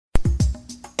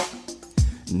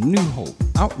New Hope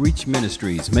Outreach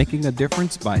Ministries, making a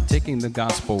difference by taking the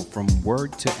gospel from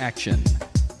word to action.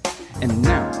 And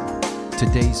now,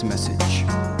 today's message.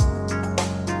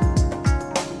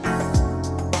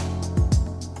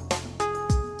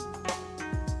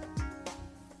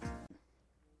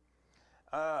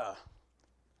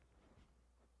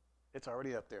 It's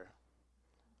already up there.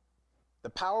 The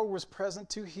power was present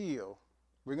to heal.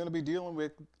 We're going to be dealing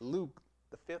with Luke,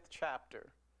 the 5th chapter,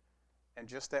 and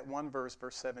just that one verse,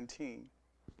 verse 17.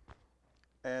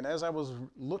 And as I was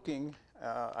looking,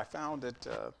 I found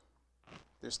that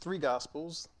there's 3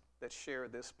 gospels that share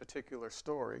this particular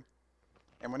story.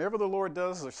 And whenever the Lord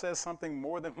does or says something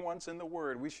more than once in the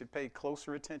Word, we should pay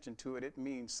closer attention to it. It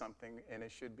means something, and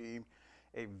it should be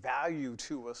a value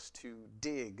to us to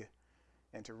dig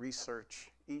and to research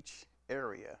each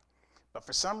area. But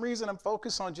for some reason, I'm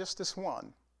focused on just this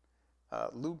one,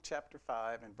 Luke chapter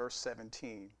 5 and verse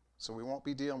 17. So we won't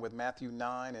be dealing with Matthew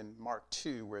 9 and Mark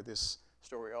 2, where this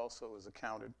story also is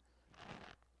accounted.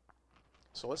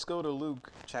 So let's go to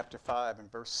Luke chapter 5 and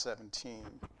verse 17.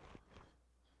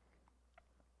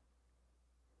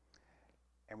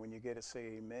 And when you get it,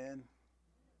 say amen.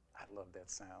 I love that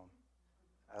sound.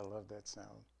 I love that sound.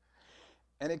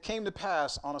 And it came to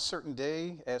pass on a certain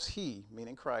day, as he,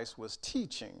 meaning Christ, was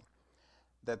teaching,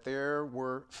 that there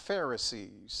were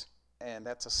Pharisees, and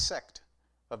that's a sect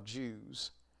of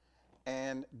Jews,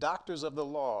 and doctors of the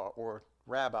law, or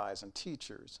rabbis and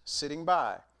teachers, sitting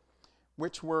by,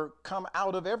 which were come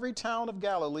out of every town of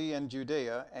Galilee and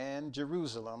Judea and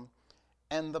Jerusalem,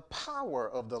 and the power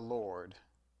of the Lord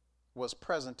was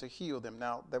present to heal them.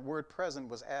 Now, that word present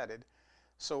was added.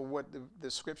 So what the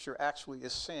scripture actually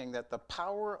is saying, that the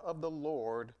power of the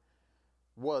Lord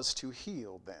was to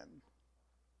heal them.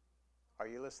 Are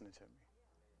you listening to me?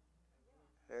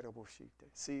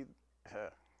 See,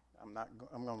 I'm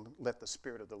going to let the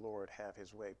Spirit of the Lord have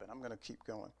his way, but I'm going to keep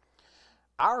going.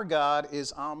 Our God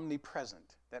is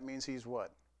omnipresent. That means he's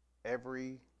what?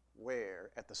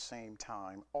 Everywhere at the same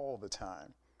time, all the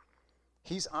time.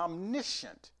 He's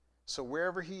omniscient. So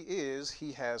wherever he is,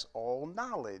 he has all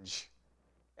knowledge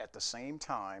at the same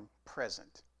time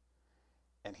present.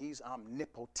 And he's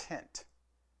omnipotent,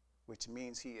 which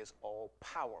means he is all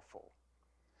powerful.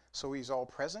 So he's all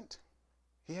present.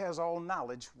 He has all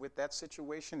knowledge with that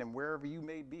situation, and wherever you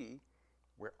may be,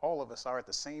 where all of us are at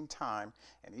the same time,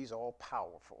 and he's all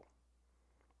powerful.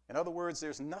 In other words,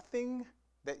 there's nothing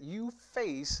that you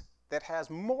face that has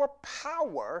more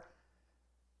power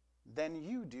than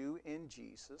you do in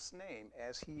Jesus' name,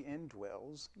 as he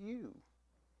indwells you.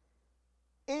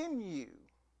 In you.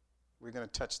 We're going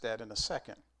to touch that in a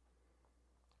second.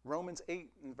 Romans 8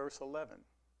 and verse 11.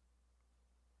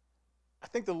 I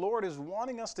think the Lord is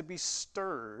wanting us to be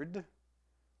stirred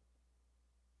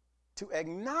to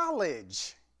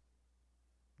acknowledge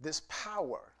this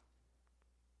power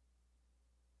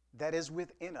that is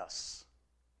within us.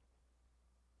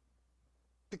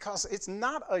 Because it's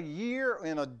not a year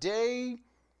and a day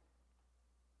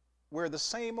where the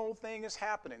same old thing is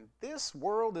happening. This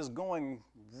world is going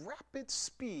rapid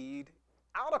speed,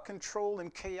 out of control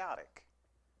and chaotic.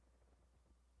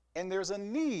 And there's a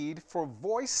need for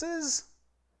voices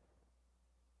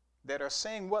that are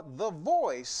saying what the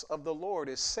voice of the Lord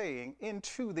is saying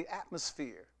into the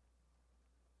atmosphere.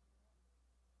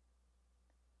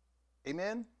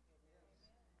 Amen?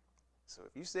 So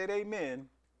if you said amen,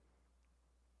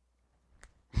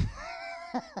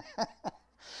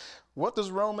 what does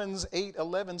Romans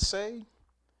 8:11 say?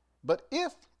 But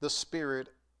if the Spirit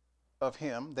of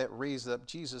him that raised up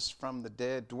Jesus from the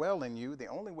dead dwell in you, the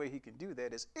only way he can do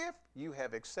that is if you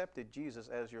have accepted Jesus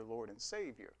as your Lord and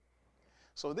Savior.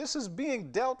 So this is being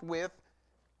dealt with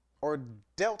or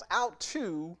dealt out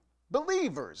to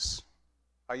believers.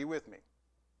 Are you with me?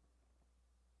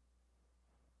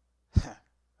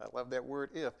 I love that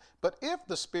word if. But if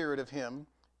the Spirit of him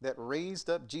that raised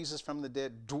up Jesus from the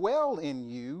dead dwell in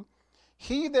you,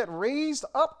 he that raised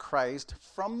up Christ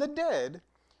from the dead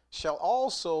shall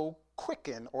also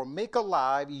quicken or make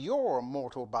alive your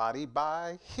mortal body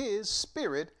by his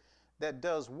Spirit that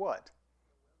does what?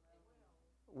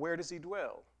 Where does he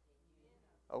dwell?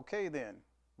 Okay then.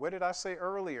 What did I say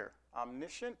earlier?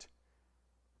 Omniscient,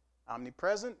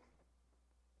 omnipresent,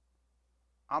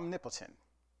 omnipotent.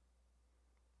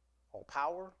 All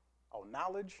power, all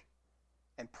knowledge,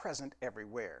 and present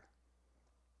everywhere.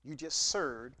 You just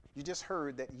heard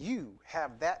that you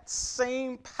have that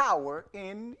same power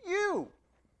in you.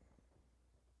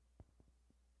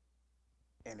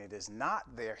 And it is not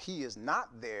there. He is not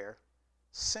there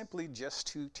simply just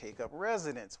to take up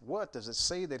residence. What does it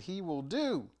say that he will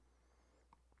do?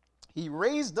 He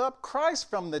raised up Christ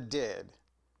from the dead.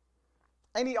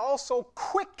 And he also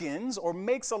quickens or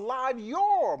makes alive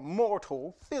your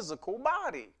mortal physical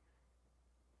body.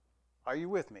 Are you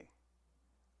with me?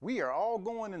 We are all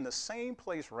going in the same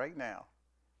place right now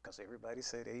because everybody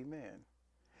said amen.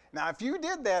 Now, if you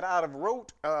did that out of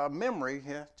rote memory,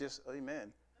 yeah, just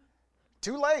amen.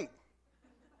 Too late.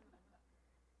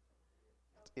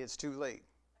 It's too late.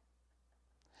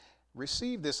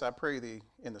 Receive this, I pray thee,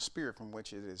 in the spirit from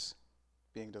which it is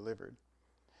being delivered.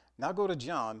 Now go to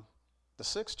John, the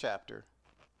 6th chapter,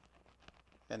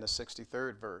 and the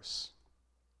 63rd verse.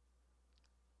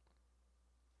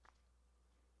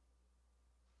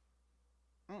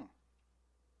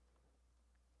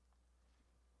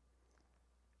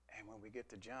 And when we get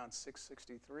to John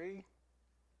 6:63,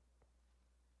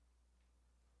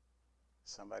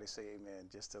 somebody say amen,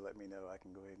 just to let me know I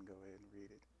can go ahead and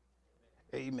read it.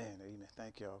 Amen, amen.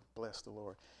 Thank y'all. Bless the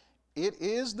Lord. It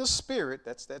is the Spirit,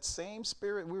 that's that same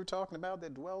Spirit we were talking about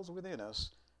that dwells within us,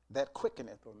 that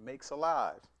quickeneth or makes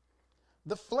alive.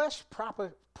 The flesh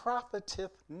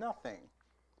profiteth nothing.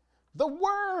 The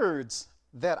words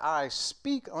that I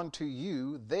speak unto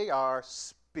you, they are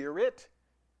spirit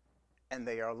and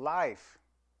they are life.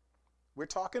 We're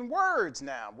talking words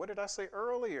now. What did I say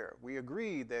earlier? We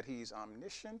agreed that he's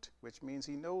omniscient, which means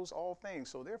he knows all things.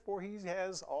 So therefore he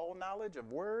has all knowledge of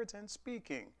words and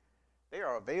speaking. They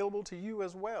are available to you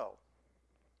as well.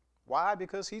 Why?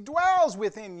 Because he dwells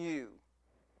within you.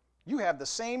 You have the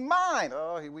same mind.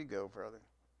 Oh, here we go, brother.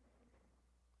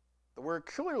 The word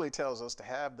clearly tells us to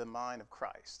have the mind of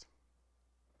Christ.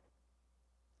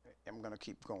 I'm going to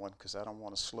keep going because I don't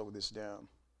want to slow this down.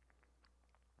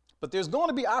 But there's going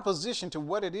to be opposition to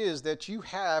what it is that you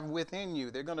have within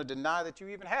you. They're going to deny that you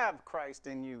even have Christ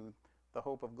in you, the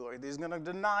hope of glory. They're going to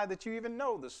deny that you even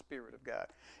know the Spirit of God.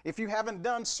 If you haven't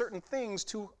done certain things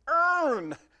to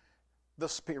earn the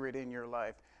Spirit in your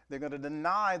life, they're going to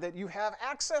deny that you have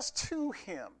access to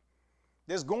him.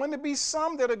 There's going to be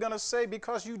some that are going to say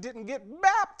because you didn't get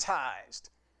baptized,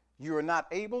 you are not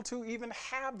able to even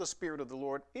have the Spirit of the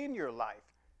Lord in your life.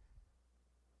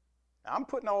 Now, I'm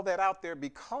putting all that out there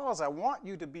because I want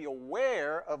you to be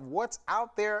aware of what's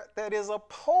out there that is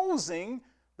opposing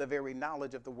the very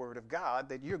knowledge of the Word of God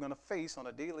that you're going to face on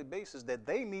a daily basis, that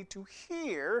they need to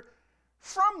hear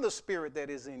from the Spirit that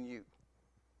is in you.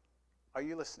 Are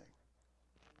you listening?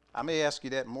 I may ask you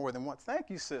that more than once.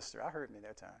 Thank you, sister. I heard me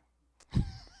that time.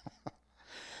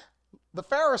 The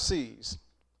Pharisees,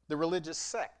 the religious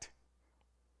sect.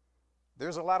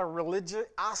 There's a lot of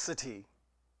religiosity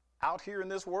out here in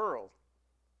this world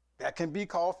that can be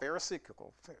called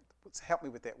pharisaical. Help me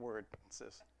with that word,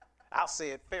 sis. I'll say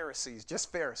it, Pharisees,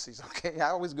 just Pharisees, okay? I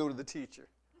always go to the teacher.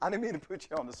 I didn't mean to put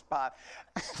you on the spot.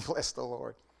 Bless the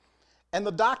Lord. And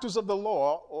the doctors of the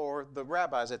law, or the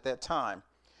rabbis at that time.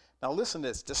 Now listen to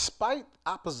this. Despite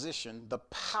opposition, the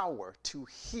power to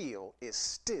heal is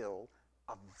still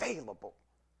available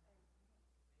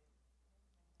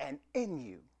and in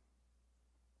you.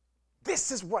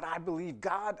 This is what I believe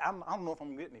God, I don't know if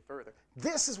I'm getting any further.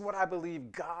 This is what I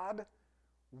believe God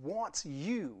wants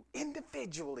you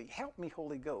individually. Help me,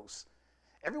 Holy Ghost.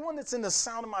 Everyone that's in the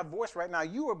sound of my voice right now,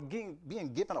 you are being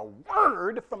given a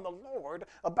word from the Lord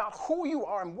about who you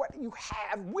are and what you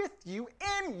have with you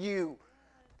in you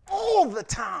all the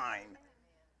time.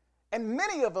 And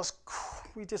many of us,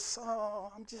 we just,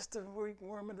 I'm just a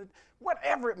worm,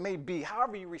 whatever it may be,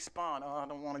 however you respond. Oh, I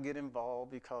don't want to get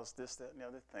involved because this, that, and the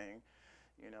other thing.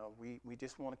 You know, we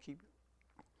just want to keep.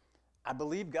 I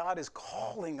believe God is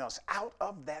calling us out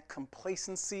of that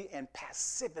complacency and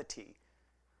passivity.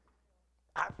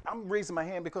 I'm raising my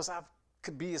hand because I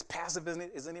could be as passive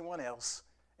as anyone else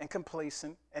and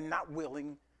complacent and not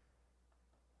willing.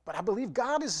 But I believe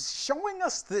God is showing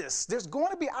us this. There's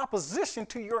going to be opposition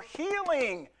to your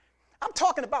healing. I'm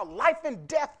talking about life and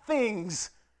death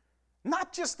things,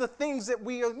 not just the things that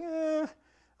we are,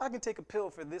 I can take a pill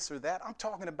for this or that. I'm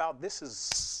talking about this is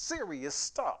serious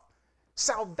stuff,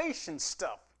 salvation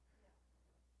stuff.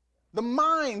 The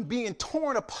mind being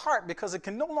torn apart because it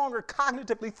can no longer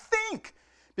cognitively think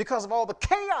because of all the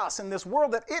chaos in this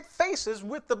world that it faces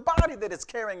with the body that it's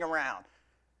carrying around.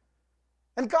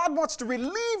 And God wants to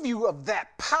relieve you of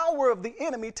that power of the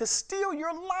enemy to steal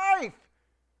your life.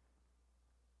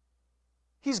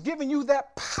 He's giving you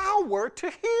that power to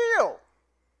heal.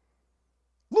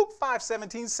 Luke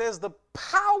 5:17 says the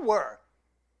power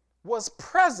was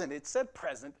present. It said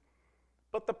present,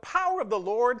 but the power of the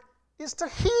Lord is to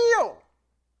heal.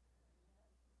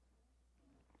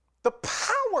 The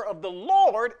power of the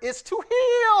Lord is to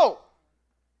heal.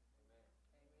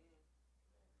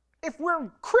 If we're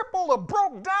crippled or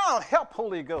broke down, help,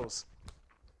 Holy Ghost.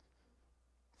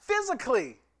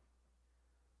 Physically,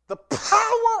 The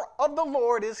power of the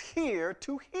Lord is here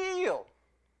to heal.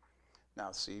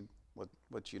 Now, see,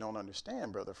 what you don't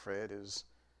understand, Brother Fred, is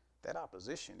that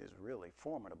opposition is really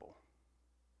formidable.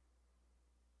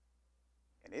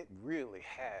 And it really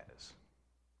has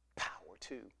power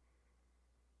too.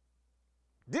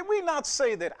 Did we not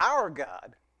say that our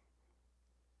God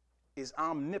is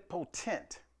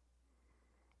omnipotent?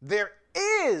 There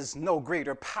is no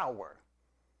greater power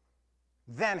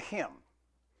than him.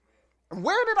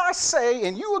 Where did I say,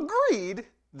 and you agreed,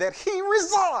 that he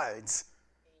resides?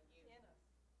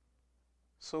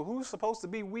 So who's supposed to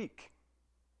be weak?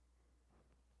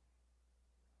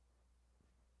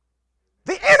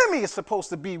 The enemy is supposed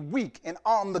to be weak and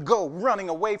on the go, running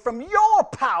away from your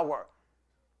power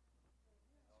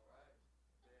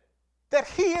that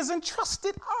he has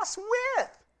entrusted us with.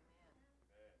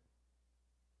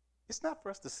 It's not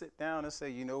for us to sit down and say,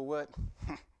 you know what?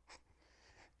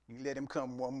 You let him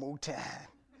come one more time,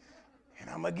 and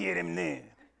I'm going to get him then.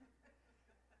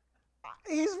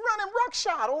 He's running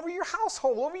ruckshot over your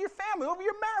household, over your family, over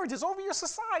your marriages, over your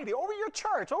society, over your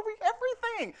church, over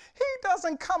everything. He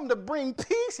doesn't come to bring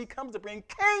peace. He comes to bring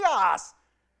chaos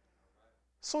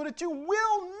so that you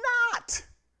will not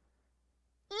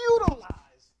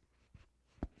utilize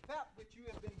that which you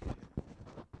have been given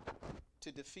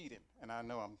to defeat him. And I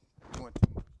know I'm doing too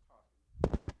much talking.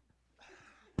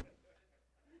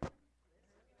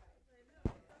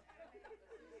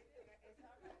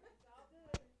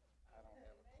 I don't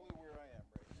have a clue where I am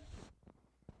right now.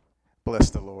 Bless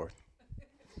the Lord.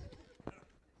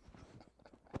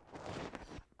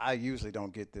 I usually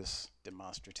don't get this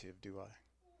demonstrative, do I?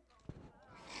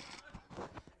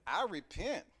 I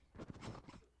repent.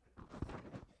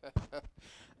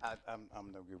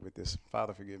 I'm no good with this.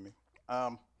 Father, forgive me.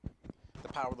 The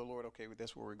power of the Lord, okay,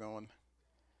 that's where we're going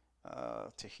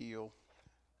to heal.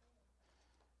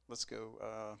 Let's go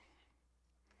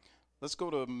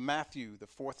to Matthew, the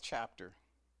 4th chapter,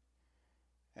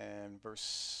 and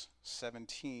verse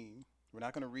 17. We're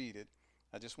not going to read it.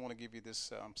 I just want to give you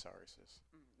this. I'm sorry, sis.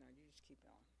 No, you just keep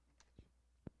going.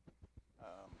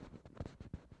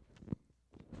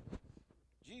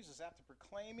 Jesus, after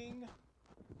proclaiming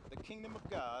the kingdom of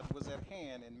God, was at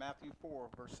hand in Matthew 4,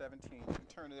 verse 17. You can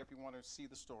turn there if you want to see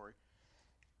the story.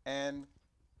 And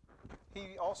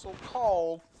he also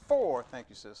called four. Thank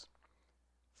you, sis.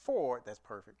 Four. That's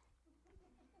perfect.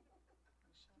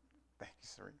 Thank you,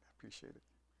 sir. I appreciate it.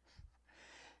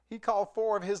 He called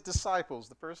four of his disciples.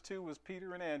 The first two was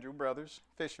Peter and Andrew, brothers,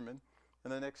 fishermen.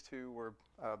 And the next two were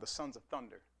the sons of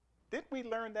thunder. Didn't we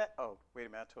learn that? Oh, wait a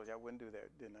minute. I told you I wouldn't do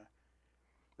that, didn't I?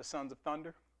 The sons of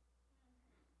thunder.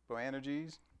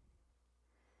 Boanerges,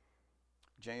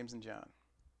 James and John.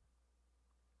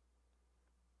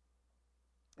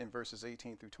 In verses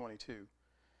 18 through 22.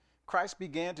 Christ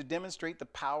began to demonstrate the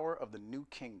power of the new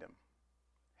kingdom.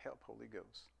 Help, Holy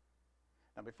Ghost.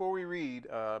 Now, before we read,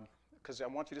 because I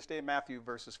want you to stay in Matthew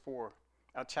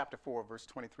chapter 4, verse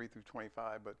 23 through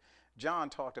 25, but John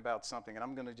talked about something, and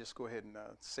I'm going to just go ahead and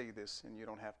say this, and you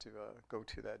don't have to go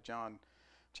to that. John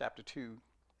chapter 2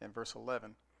 and verse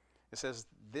 11. It says,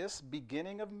 this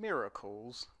beginning of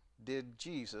miracles did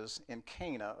Jesus in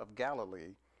Cana of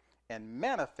Galilee, and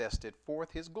manifested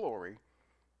forth his glory,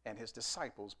 and his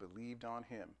disciples believed on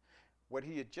him. What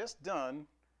he had just done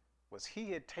was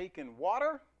he had taken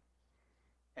water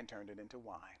and turned it into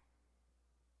wine.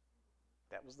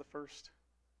 That was the first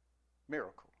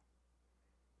miracle.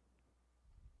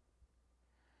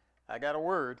 I got a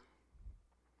word.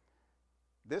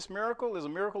 This miracle is a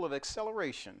miracle of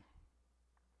acceleration.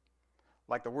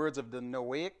 Like the words of the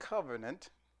Noahic covenant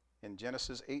in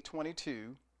Genesis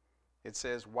 8:22, it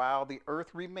says, while the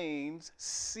earth remains,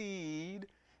 seed,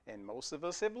 and most of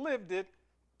us have lived it,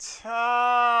 time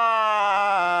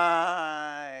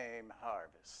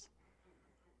harvest.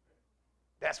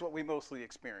 That's what we mostly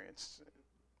experience,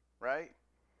 right?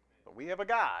 But we have a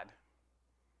God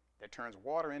that turns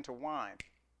water into wine.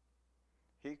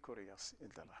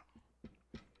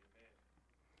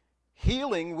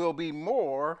 Healing will be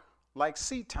more like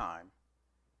seed time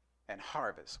and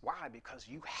harvest. Why? Because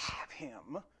you have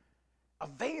him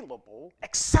available,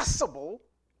 accessible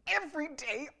every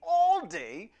day, all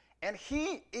day, and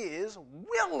he is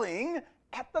willing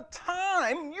at the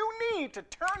time you need to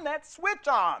turn that switch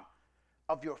on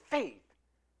of your faith.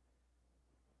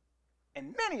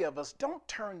 And many of us don't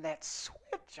turn that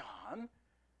switch on.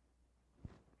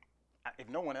 If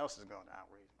no one else is going to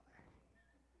outrage my hand,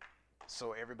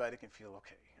 so everybody can feel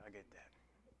okay. I get that.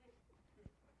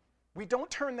 We don't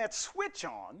turn that switch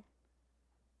on,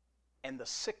 and the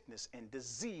sickness and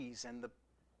disease and the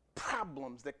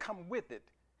problems that come with it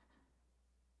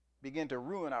begin to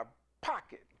ruin our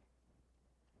pocket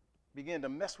begin to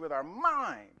mess with our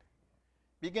mind,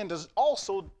 begin to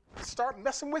also start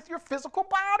messing with your physical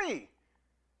body.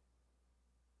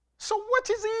 So which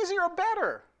is easier or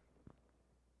better?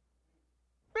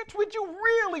 Which would you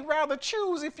really rather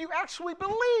choose if you actually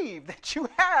believe that you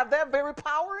have that very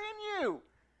power in you?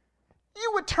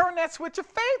 You would turn that switch of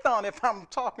faith on if I'm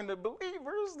talking to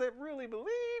believers that really believe.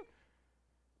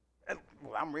 And,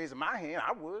 well, I'm raising my hand,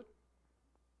 I would.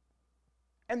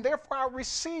 And therefore I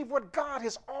receive what God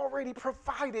has already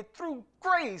provided through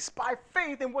grace by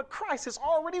faith in what Christ has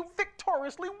already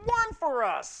victoriously won for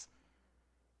us.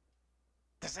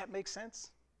 Does that make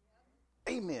sense?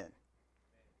 Amen.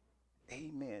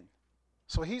 Amen.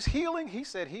 So he's healing. He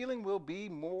said healing will be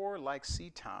more like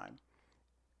seed time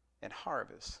and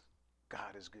harvest.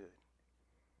 God is good.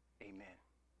 Amen.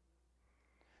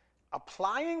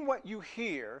 Applying what you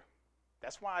hear,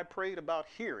 that's why I prayed about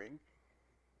hearing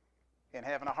and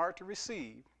having a heart to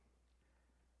receive,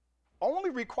 only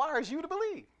requires you to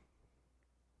believe.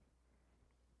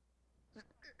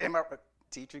 Am I,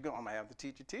 teacher, I'm going to have the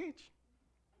teacher teach.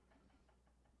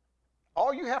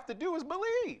 All you have to do is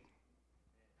believe.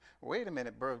 Wait a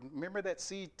minute, bro. Remember that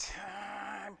seed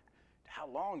time? How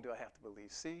long do I have to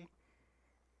believe? See?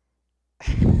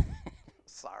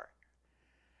 Sorry.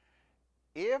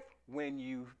 If when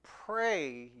you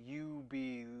pray you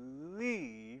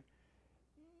believe,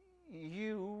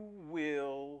 you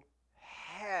will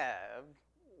have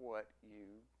what you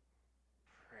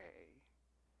pray.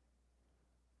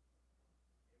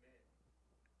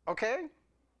 Okay?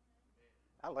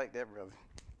 I like that, brother.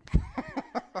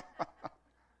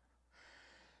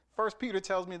 1 Peter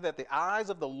tells me that the eyes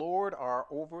of the Lord are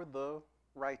over the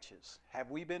righteous. Have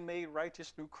we been made righteous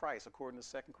through Christ, according to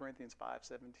 2 Corinthians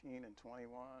 5:17 and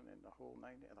 21 and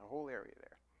the whole area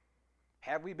there?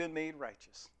 Have we been made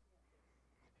righteous?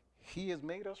 He has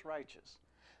made us righteous.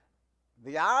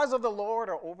 The eyes of the Lord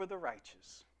are over the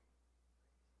righteous.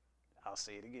 I'll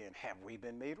say it again. Have we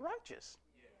been made righteous?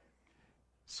 Yes.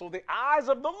 So the eyes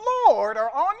of the Lord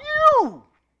are on you.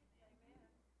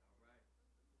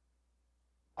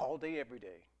 All day, every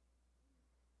day.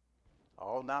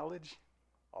 All knowledge,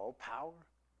 all power,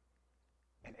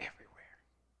 and everywhere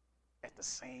at the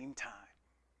same time.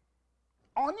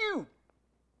 On you.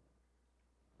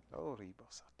 Oh,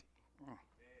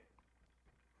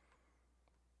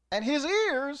 and his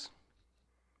ears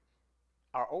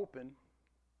are open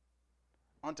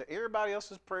unto everybody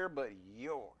else's prayer but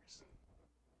yours.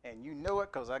 And you know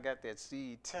it because I got that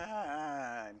seed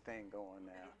time thing going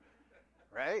now.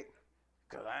 Right?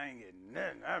 Because I ain't getting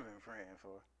nothing I've been praying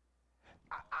for.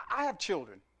 I have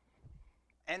children.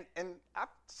 And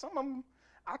some of them,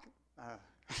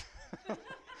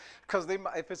 because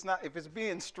if it's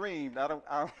being streamed,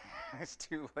 it's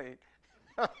too late.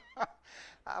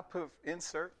 I put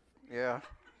insert, yeah.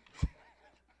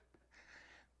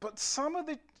 But some of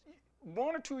the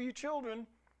one or two of you children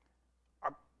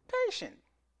are patient.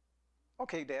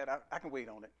 Okay, Dad, I can wait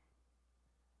on it.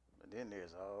 But then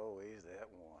there's always that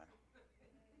one.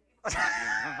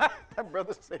 My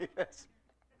brother say that.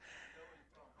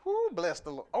 Who bless the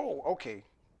Lord? Oh, okay.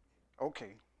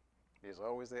 Okay. There's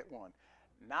always that one.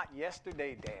 Not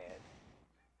yesterday, Dad.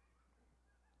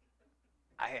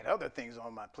 I had other things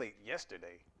on my plate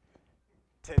yesterday.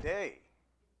 Today.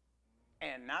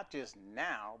 And not just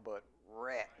now, but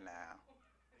right now.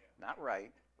 Not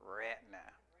right, right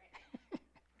now.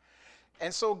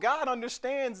 And so God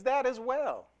understands that as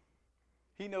well.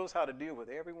 He knows how to deal with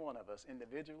every one of us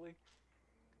individually,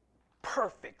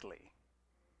 perfectly.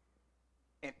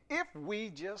 And if we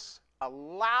just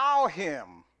allow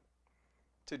him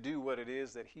to do what it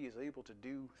is that he is able to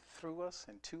do through us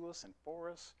and to us and for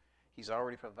us, he's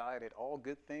already provided all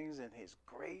good things in his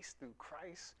grace through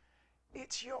Christ.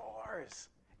 It's yours.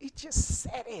 He just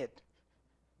said it.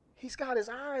 He's got his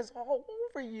eyes all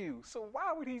over you. So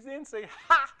why would he then say,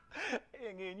 ha,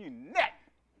 and in you net?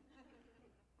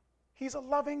 He's a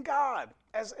loving God.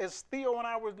 As Theo and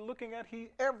I were looking at,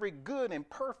 every good and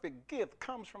perfect gift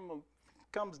comes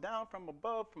down from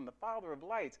above, from the Father of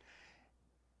lights.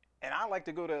 And I like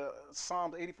to go to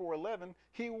Psalms 84:11.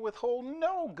 He will withhold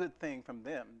no good thing from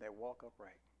them that walk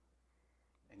upright.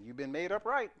 And you've been made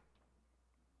upright.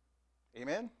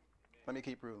 Amen? Let me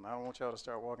keep reading. I don't want y'all to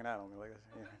start walking out on me like this.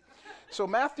 Yeah. So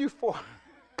Matthew 4.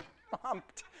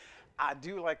 I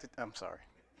do like to, I'm sorry.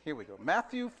 Here we go.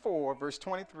 Matthew 4, verse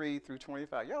 23 through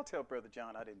 25. Y'all tell Brother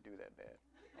John I didn't do that bad.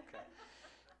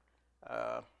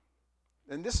 Okay.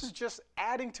 And this is just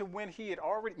adding to when he had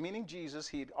already, meaning Jesus,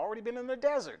 he had already been in the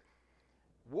desert.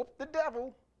 Whooped the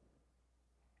devil.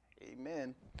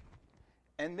 Amen.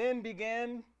 And then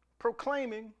began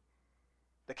proclaiming,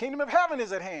 the kingdom of heaven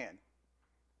is at hand.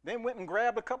 Then went and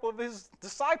grabbed a couple of his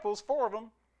disciples, 4 of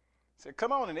them, said,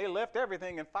 come on, and they left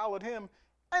everything and followed him.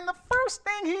 And the first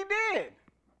thing he did,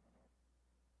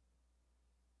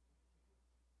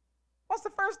 what's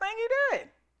the first thing he did?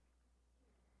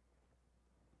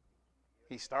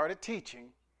 He started teaching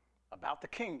about the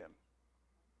kingdom.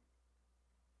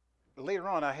 Later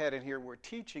on, I had in here where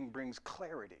teaching brings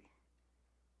clarity.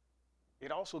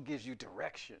 It also gives you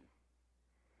direction.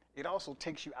 It also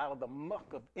takes you out of the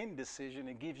muck of indecision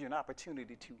and gives you an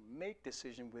opportunity to make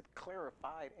decision with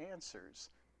clarified answers.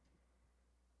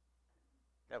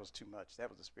 That was too much. That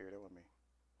was the spirit over me.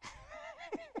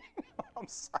 I'm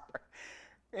sorry.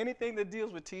 Anything that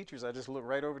deals with teachers, I just look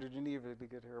right over to Geneva to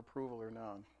get her approval or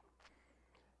none.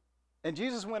 And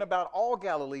Jesus went about all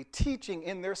Galilee, teaching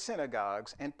in their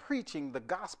synagogues and preaching the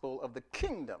gospel of the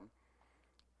kingdom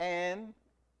and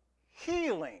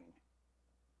healing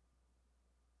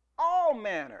all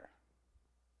manner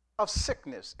of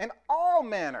sickness and all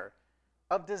manner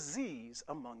of disease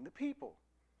among the people.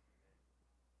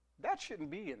 That shouldn't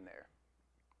be in there,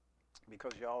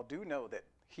 because y'all do know that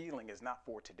healing is not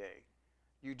for today.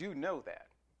 You do know that,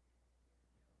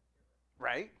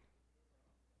 right?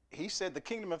 He said the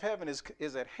kingdom of heaven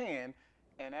is at hand,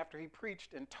 and after he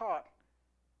preached and taught,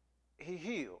 he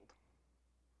healed.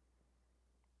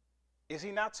 Is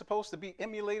he not supposed to be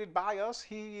emulated by us?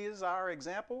 He is our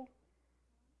example.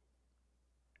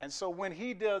 And so when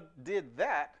he did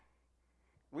that,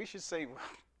 we should say, well,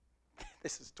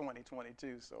 this is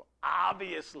 2022, so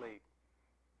obviously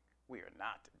we are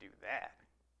not to do that.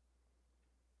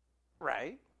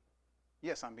 Right?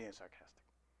 Yes, I'm being sarcastic.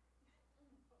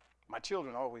 My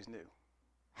children always knew.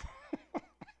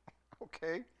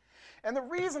 Okay? And the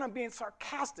reason I'm being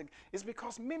sarcastic is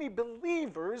because many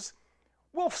believers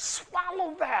will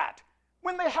swallow that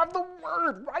when they have the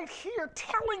word right here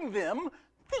telling them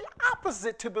the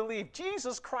opposite to believe.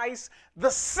 Jesus Christ, the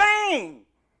same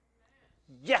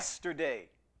yesterday,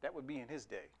 that would be in his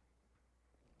day.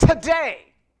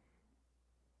 Today,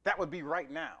 that would be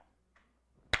right now.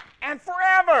 And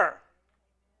forever.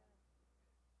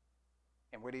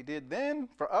 And what he did then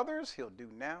for others, he'll do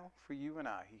now for you and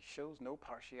I. He shows no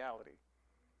partiality.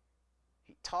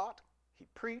 He taught, he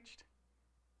preached,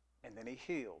 and then he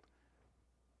healed.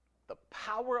 The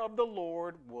power of the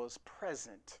Lord was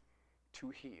present to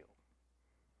heal.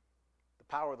 The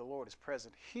power of the Lord is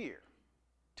present here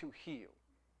to heal.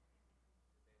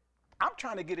 I'm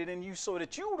trying to get it in you so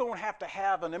that you don't have to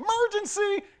have an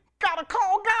emergency, gotta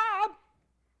call God.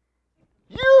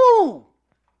 You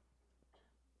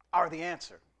are the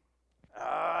answer.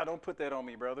 Don't put that on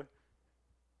me, brother.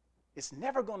 It's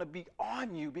never going to be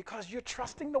on you because you're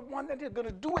trusting the one that is going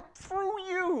to do it through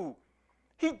you.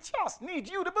 He just needs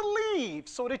you to believe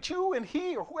so that you and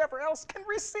he or whoever else can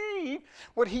receive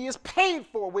what he is paid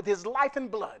for with his life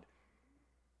and blood.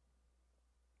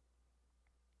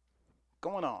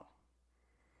 Going on.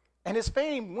 And his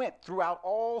fame went throughout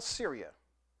all Syria.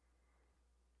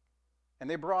 And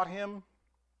they brought him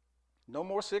no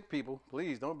more sick people.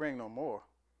 Please don't bring no more.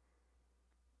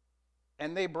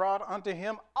 And they brought unto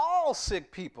him all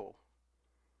sick people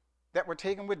that were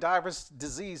taken with divers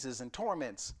diseases and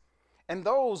torments, and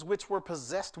those which were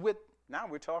possessed with, now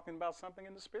we're talking about something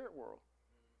in the spirit world,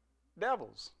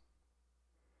 devils,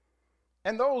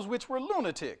 and those which were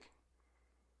lunatic,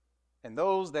 and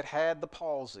those that had the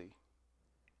palsy,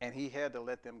 and he had to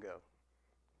let them go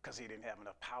because he didn't have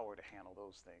enough power to handle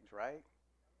those things, right?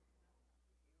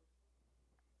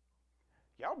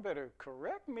 Y'all better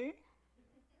correct me.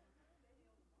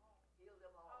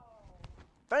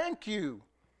 Thank you.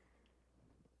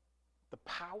 The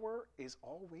power is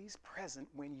always present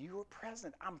when you're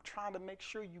present. I'm trying to make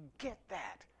sure you get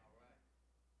that.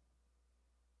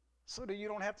 So that you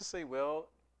don't have to say, well,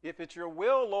 if it's your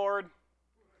will, Lord,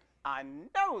 I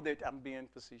know that I'm being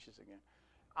facetious again.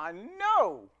 I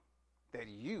know that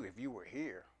you, if you were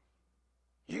here,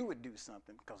 you would do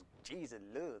something because Jesus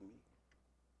loved me.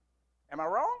 Am I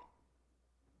wrong?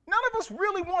 None of us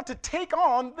really want to take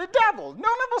on the devil. None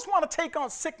of us want to take on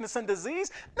sickness and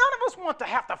disease. None of us want to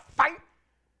have to fight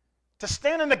to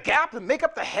stand in the gap and make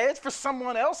up the hedge for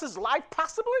someone else's life,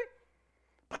 possibly.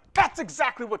 But that's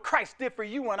exactly what Christ did for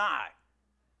you and I.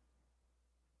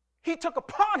 He took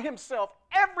upon himself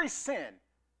every sin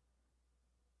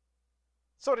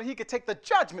so that he could take the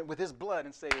judgment with his blood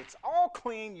and say, it's all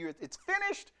clean, it's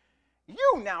finished.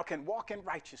 You now can walk in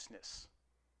righteousness.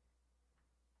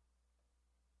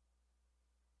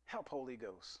 Help, Holy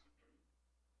Ghost.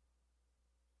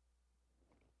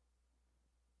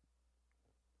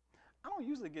 I don't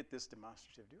usually get this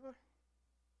demonstrative, do I?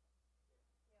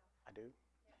 I do.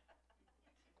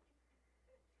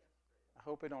 I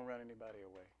hope it don't run anybody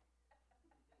away.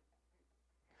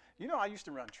 You know, I used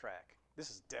to run track.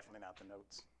 This is definitely not the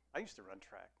notes. I used to run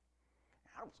track.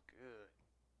 I was good.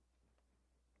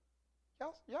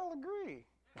 Y'all agree?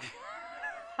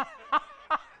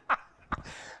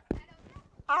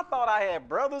 I thought I had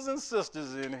brothers and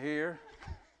sisters in here.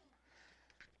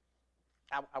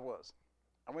 I was.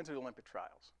 I went to the Olympic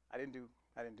trials. I didn't do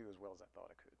as well as I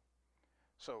thought I could.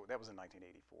 So that was in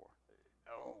 1984,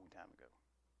 a long time ago.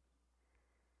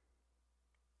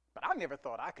 But I never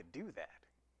thought I could do that.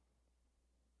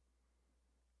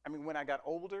 I mean, when I got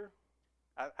older,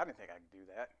 I didn't think I could do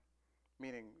that,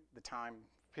 meaning the time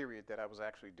period that I was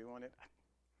actually doing it.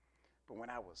 But when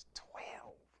I was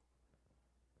 12,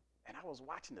 and I was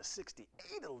watching the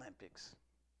 68 Olympics,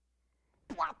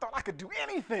 boy, I thought I could do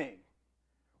anything.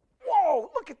 Whoa,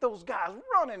 look at those guys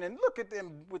running, and look at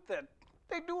them with that.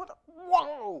 They do it.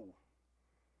 Whoa.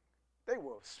 They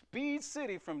were Speed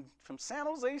City from San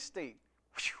Jose State,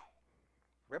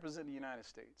 representing the United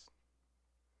States.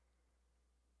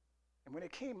 And when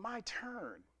it came my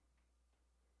turn,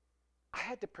 I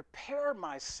had to prepare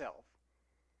myself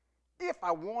if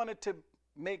I wanted to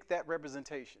make that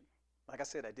representation. Like I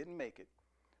said, I didn't make it,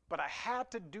 but I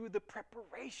had to do the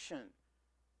preparation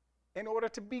in order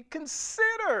to be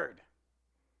considered.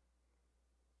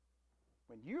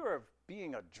 When you are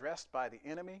being addressed by the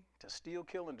enemy to steal,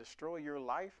 kill, and destroy your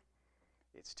life,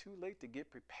 it's too late to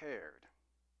get prepared.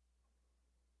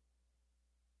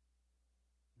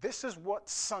 This is what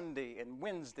Sunday and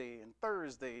Wednesday and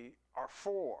Thursday are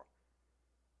for,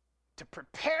 to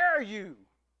prepare you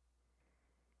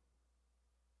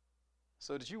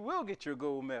so that you will get your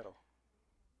gold medal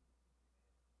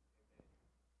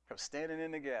from standing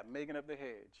in the gap, making up the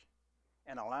hedge,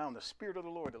 and allowing the Spirit of the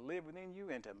Lord to live within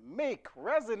you and to make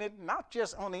resident not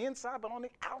just on the inside but on the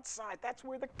outside. That's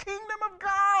where the kingdom of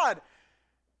God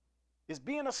is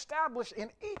being established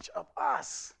in each of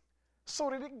us,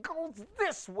 so that it goes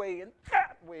this way and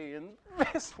that way and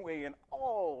this way and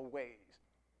all ways,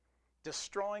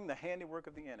 destroying the handiwork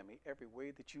of the enemy every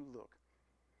way that you look.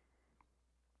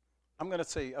 I'm going to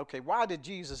say, okay, why did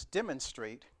Jesus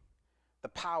demonstrate the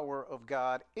power of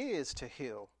God is to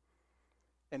heal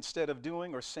instead of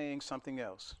doing or saying something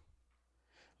else?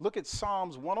 Look at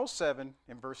Psalms 107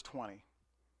 and verse 20.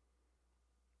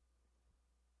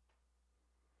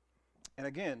 And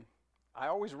again, I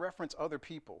always reference other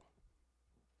people,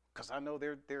 because I know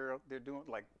they're doing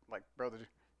like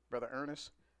Brother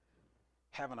Ernest,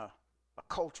 having a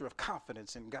culture of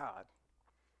confidence in God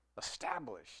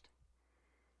established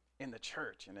in the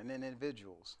church and in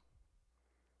individuals.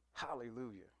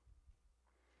 Hallelujah.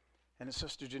 And then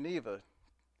Sister Geneva,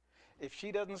 if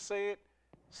she doesn't say it,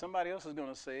 somebody else is going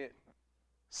to say it.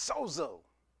 Sozo.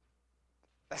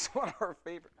 That's one of her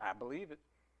favorite. I believe it.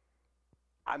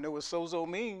 I know what sozo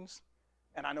means,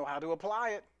 and I know how to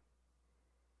apply it.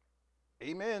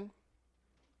 Amen.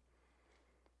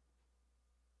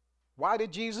 Why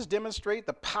did Jesus demonstrate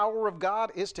the power of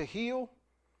God is to heal?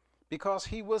 Because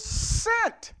he was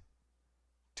sent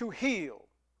to heal.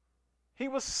 He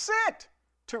was sent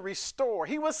to restore.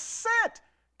 He was sent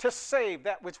to save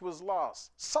that which was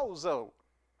lost. Sozo.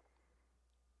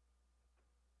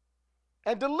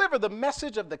 And deliver the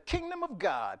message of the kingdom of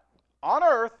God on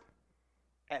earth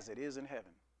as it is in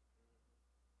heaven.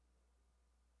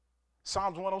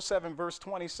 Psalms 107 verse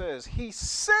 20 says, he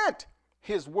sent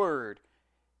his word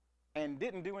and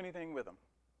didn't do anything with them.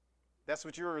 That's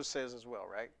what yours says as well,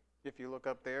 right? If you look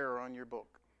up there or on your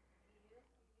book.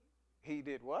 He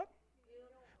did what?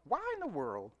 Why in the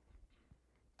world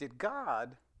did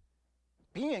God,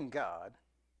 being God,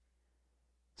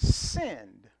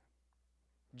 send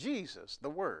Jesus, the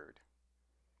Word,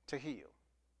 to heal?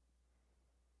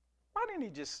 Why didn't he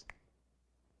just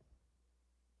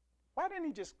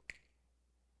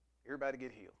everybody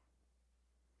get healed?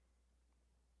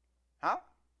 Huh?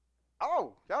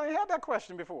 Oh, y'all ain't had that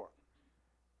question before.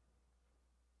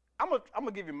 I'm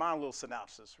gonna give you my little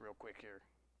synopsis real quick here.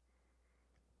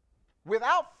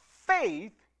 Without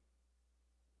faith,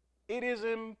 it is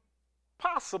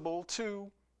impossible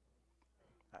to.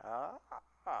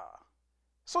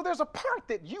 So there's a part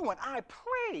that you and I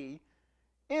play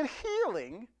in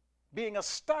healing being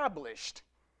established.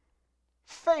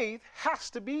 Faith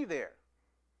has to be there.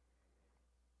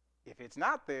 If it's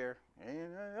not there, ain't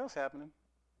nothing else happening.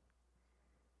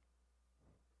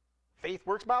 Faith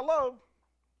works by love.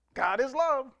 God is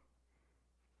love.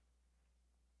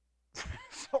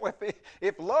 So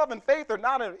if love and faith are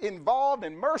not involved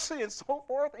in mercy and so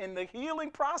forth in the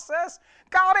healing process,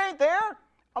 God ain't there.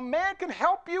 A man can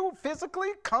help you physically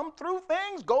come through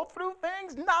things, go through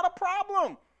things, not a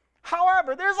problem.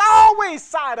 However, there's always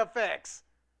side effects,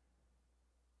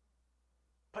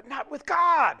 but not with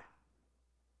God.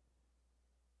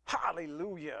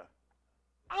 Hallelujah.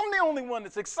 I'm the only one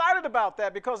that's excited about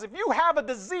that, because if you have a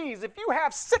disease, if you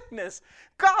have sickness,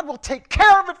 God will take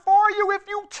care of it for you if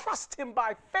you trust him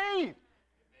by faith.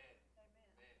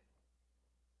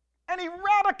 And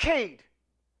eradicate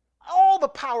all the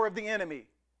power of the enemy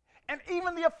and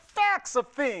even the effects of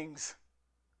things,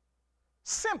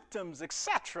 symptoms,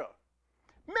 etc.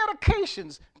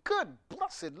 Medications, good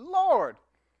blessed Lord.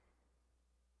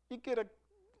 You get a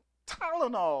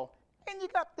Tylenol, and you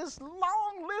got this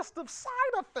long list of side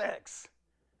effects.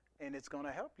 And it's going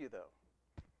to help you, though.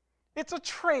 It's a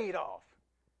trade-off.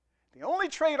 The only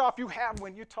trade-off you have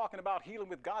when you're talking about healing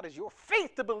with God is your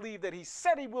faith to believe that he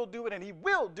said he will do it, and he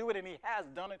will do it, and he has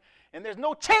done it. And there's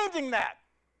no changing that.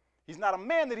 He's not a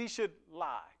man that he should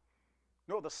lie,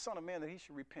 nor the son of man that he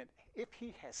should repent. If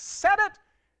he has said it,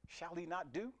 shall he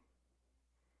not do?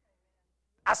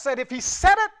 I said, if he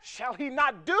said it, shall he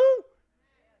not do?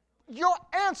 Your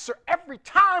answer every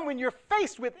time when you're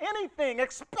faced with anything,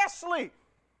 especially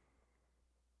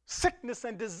sickness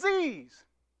and disease.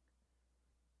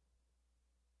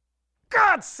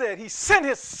 God said he sent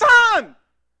his son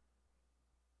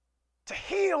to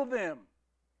heal them.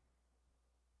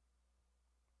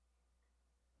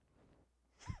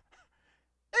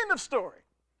 End of story.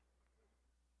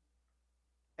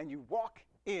 And you walk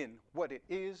in what it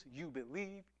is you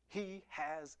believe he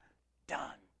has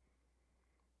done.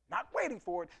 Not waiting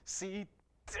for it. Seed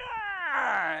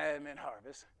time and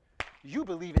harvest. You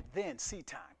believe it then, seed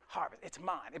time, harvest. It's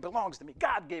mine. It belongs to me.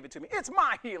 God gave it to me. It's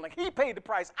my healing. He paid the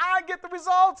price. I get the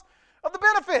results of the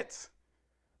benefits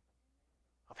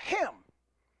of him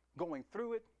going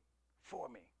through it for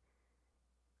me.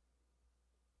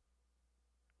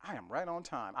 I am right on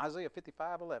time. Isaiah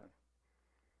 55:11.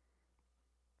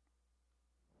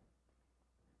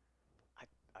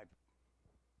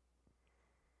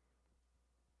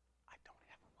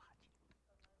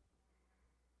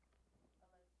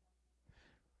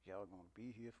 Y'all going to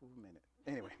be here for a minute.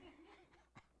 Anyway,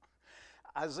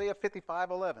 Isaiah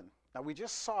 55:11. Now, we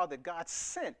just saw that God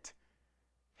sent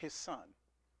his son.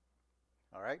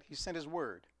 All right? He sent his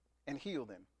word and healed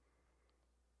them.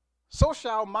 So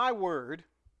shall my word,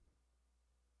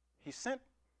 he sent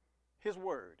his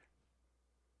word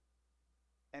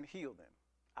and healed them.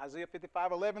 Isaiah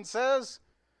 55:11 says,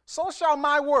 so shall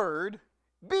my word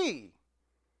be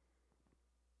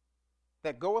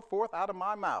that goeth forth out of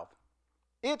my mouth.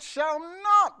 It shall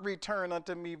not return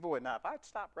unto me void. Now, if I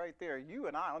stop right there, you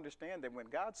and I understand that when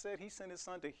God said he sent his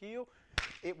son to heal,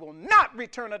 it will not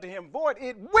return unto him void.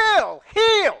 It will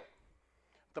heal.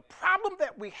 The problem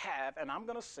that we have, and I'm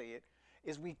going to say it,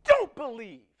 is we don't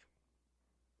believe.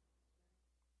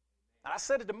 And I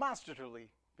said it demonstratively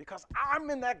because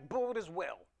I'm in that boat as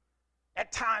well.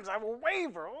 At times I will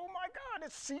waver. Oh my God,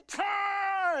 it's seed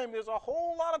time. There's a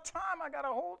whole lot of time I got to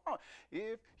hold on.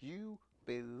 If you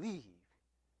believe,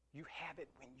 you have it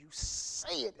when you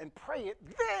say it and pray it,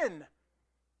 then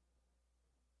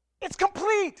it's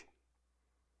complete.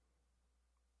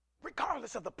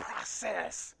 Regardless of the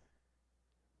process.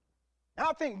 And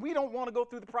I think we don't want to go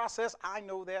through the process. I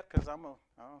know that because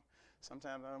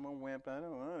sometimes I'm a wimp. I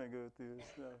don't want to go through this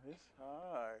stuff. It's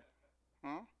hard.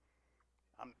 I'm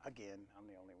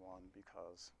the only one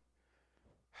because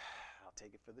I'll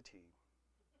take it for the team.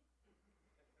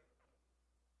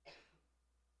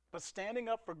 But standing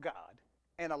up for God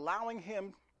and allowing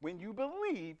him, when you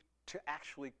believe, to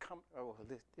actually come. Oh,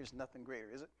 there's nothing greater,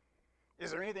 is it?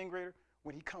 Is there anything greater?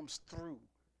 When he comes through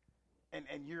and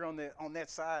you're on that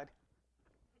side,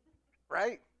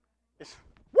 right? It's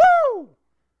woo!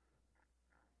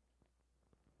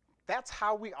 That's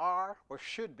how we are or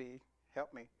should be,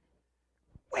 help me,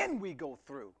 when we go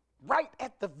through, right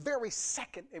at the very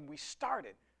second and we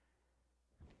started.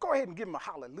 Go ahead and give him a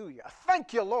hallelujah.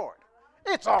 Thank you, Lord.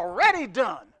 It's already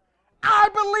done. I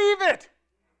believe it.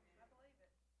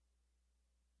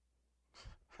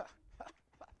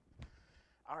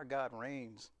 Our God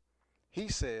reigns. He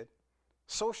said,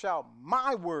 so shall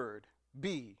my word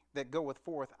be that goeth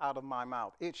forth out of my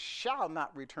mouth. It shall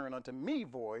not return unto me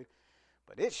void,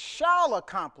 but it shall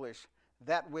accomplish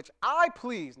that which I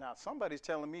please. Now, somebody's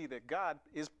telling me that God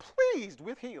is pleased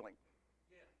with healing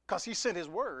because he sent his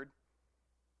word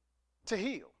to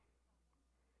heal.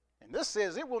 And this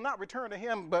says it will not return to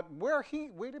him, but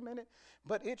wait a minute,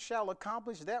 but it shall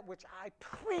accomplish that which I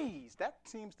please. That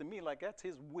seems to me like that's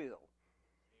his will.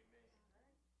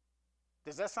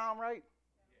 Does that sound right?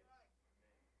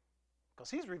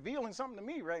 Because he's revealing something to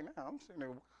me right now. I'm sitting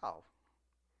there, wow.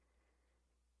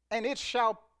 And it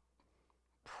shall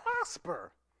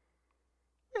prosper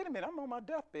wait a minute, I'm on my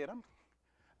deathbed.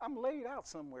 I'm laid out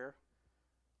somewhere,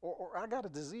 or I got a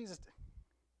disease.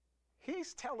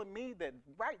 He's telling me that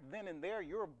right then and there,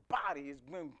 your body is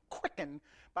being quickened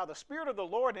by the Spirit of the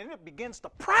Lord, and it begins to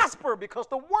prosper because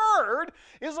the Word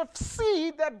is a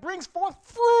seed that brings forth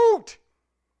fruit,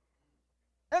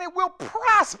 and it will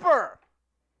prosper.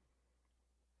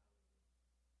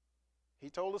 He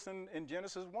told us in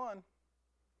Genesis 1,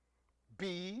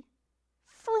 be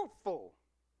fruitful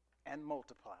and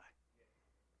multiply.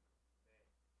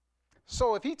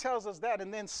 So if he tells us that,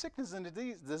 and then sickness and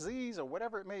disease or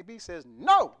whatever it may be says,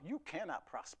 no, you cannot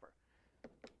prosper.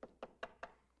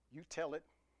 You tell it,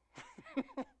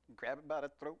 grab it by the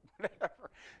throat, whatever.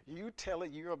 You tell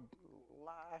it you're a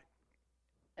lie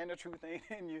and the truth ain't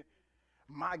in you.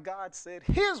 My God said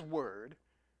his word,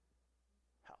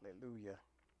 hallelujah,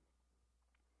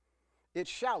 it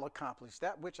shall accomplish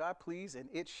that which I please, and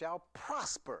it shall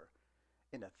prosper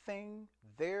in a thing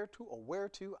thereto or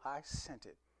whereto I sent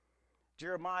it.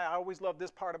 Jeremiah, I always love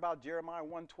this part about Jeremiah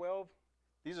 1:12.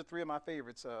 These are three of my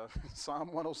favorites,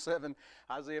 Psalm 107,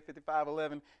 Isaiah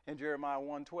 55:11, and Jeremiah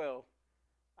 1:12.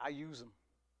 I use them.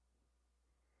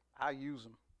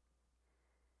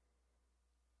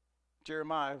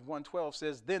 Jeremiah 1:12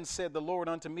 says, then said the Lord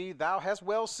unto me, thou hast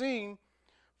well seen,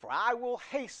 for I will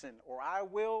hasten, or I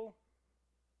will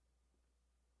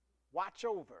watch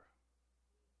over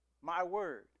my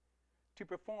word to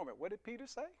perform it. What did Peter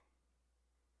say?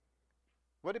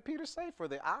 What did Peter say? For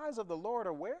the eyes of the Lord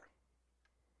are where?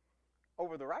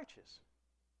 Over the righteous.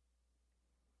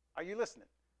 Are you listening?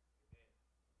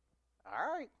 All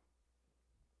right.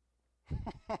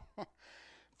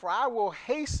 For I will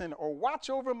hasten or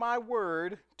watch over my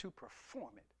word to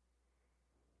perform it.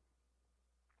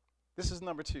 This is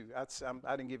number 2. I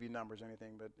didn't give you numbers or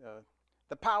anything, but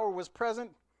the power was present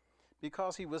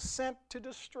because he was sent to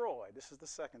destroy. This is the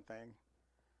second thing.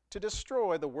 To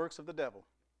destroy the works of the devil.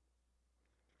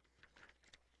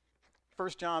 1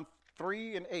 John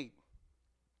 3 and 8.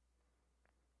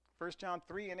 1 John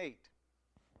 3 and 8.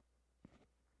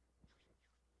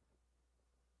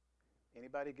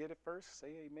 Anybody get it first? Say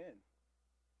amen.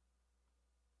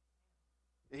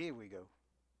 Here we go.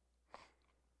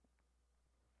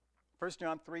 1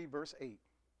 John 3 verse 8.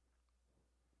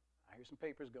 I hear some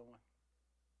papers going.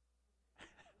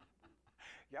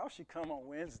 Y'all should come on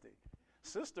Wednesday.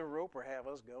 Sister Roper have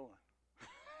us going.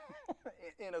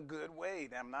 In a good way.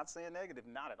 I'm not saying negative,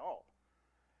 not at all.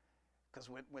 Because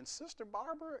when Sister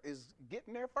Barbara is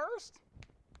getting there first,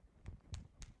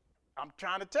 I'm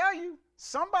trying to tell you,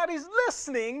 somebody's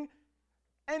listening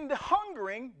and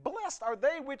hungering. Blessed are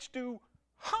they which do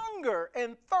hunger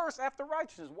and thirst after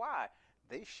righteousness. Why?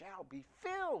 They shall be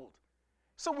filled.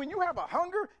 So when you have a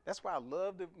hunger, that's why I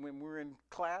love when we're in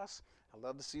class, I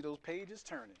love to see those pages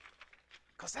turning.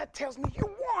 Because that tells me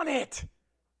you want it.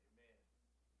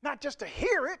 Not just to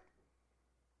hear it,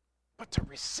 but to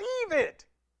receive it.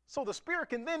 So the Spirit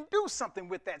can then do something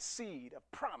with that seed of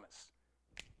promise.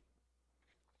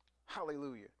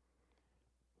 Hallelujah.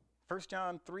 1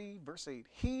 John 3, verse 8.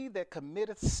 He that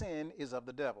committeth sin is of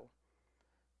the devil.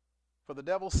 For the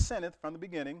devil sinneth from the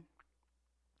beginning.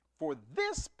 For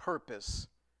this purpose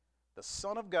the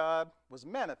Son of God was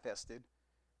manifested,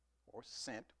 or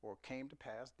sent, or came to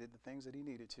pass, did the things that he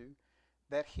needed to,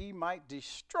 that he might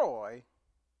destroy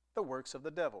the works of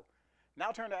the devil.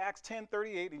 Now turn to Acts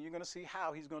 10:38, and you're going to see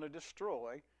how he's going to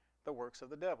destroy the works of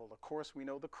the devil. Of course, we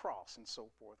know the cross and so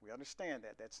forth. We understand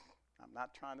that. I'm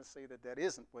not trying to say that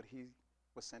isn't what he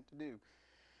was sent to do.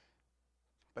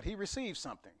 But he received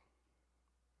something.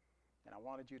 And I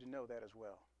wanted you to know that as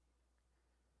well.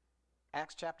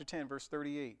 Acts chapter 10, verse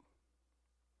 38.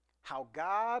 How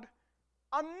God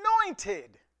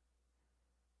anointed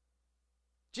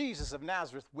Jesus of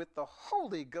Nazareth with the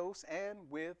Holy Ghost and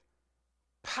with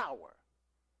power.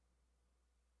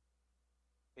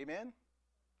 Amen?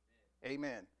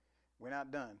 Amen. We're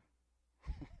not done.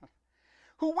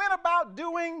 Who went about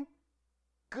doing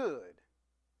good.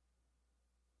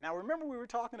 Now remember we were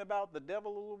talking about the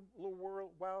devil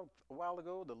a while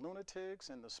ago, the lunatics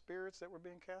and the spirits that were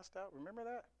being cast out. Remember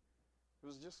that? It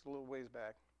was just a little ways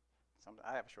back.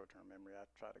 I have a short-term memory. I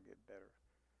try to get better.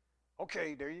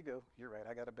 Okay, there you go. You're right.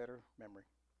 I got a better memory.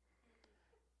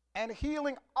 And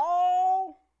healing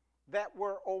all that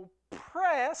were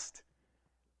oppressed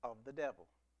of the devil.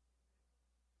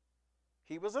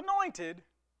 He was anointed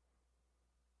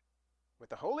with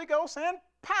the Holy Ghost and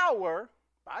power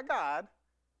by God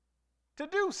to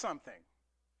do something.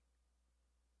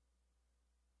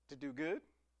 To do good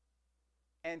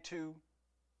and to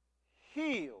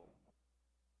heal.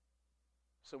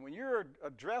 So when you're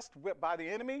addressed by the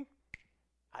enemy,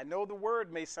 I know the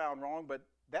word may sound wrong, but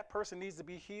that person needs to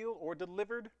be healed or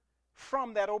delivered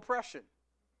from that oppression,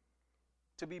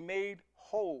 to be made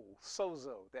whole,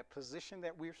 sozo. That position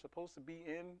that we're supposed to be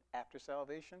in after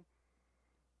salvation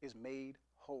is made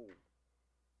whole.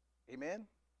 Amen?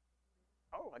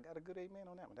 Oh, I got a good amen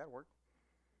on that one. That'll work.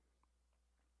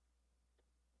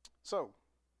 So,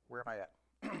 where am I at?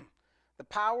 The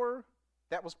power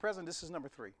that was present, this is number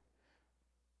 3.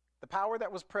 The power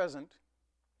that was present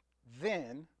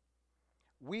then,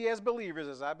 we as believers,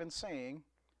 as I've been saying,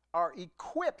 are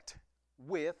equipped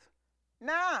with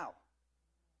now.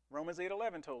 Romans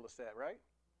 8:11 told us that, right?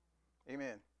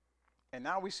 Amen. And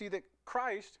now we see that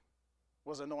Christ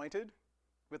was anointed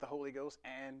with the Holy Ghost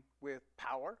and with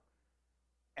power,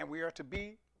 and we are to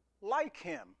be like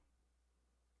him.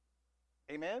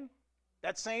 Amen.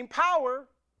 That same power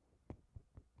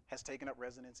has taken up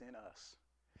residence in us.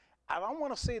 I don't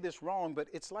want to say this wrong, but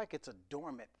it's like it's a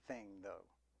dormant thing, though.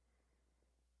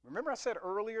 Remember I said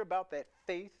earlier about that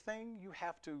faith thing? You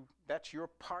have to, that's your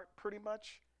part pretty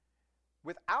much.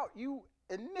 Without you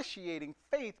initiating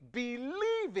faith,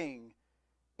 believing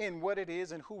in what it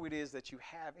is and who it is that you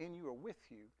have in you or with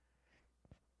you,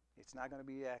 it's not going to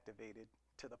be activated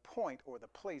to the point or the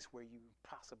place where you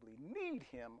possibly need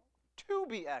him to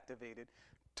be activated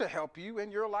to help you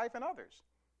in your life and others,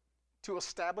 to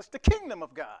establish the kingdom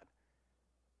of God.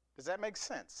 Does that make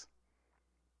sense?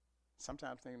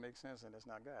 Sometimes things make sense and it's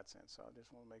not God's sense, so I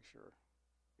just want to make sure.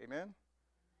 Amen?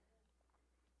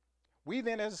 We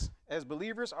then as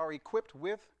believers are equipped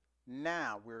with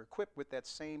now. We're equipped with that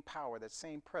same power, that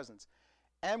same presence.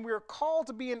 And we're called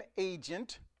to be an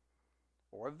agent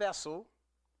or a vessel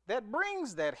that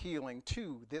brings that healing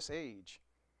to this age.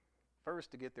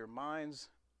 First, to get their minds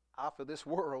off of this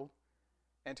world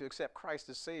and to accept Christ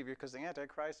as Savior, because the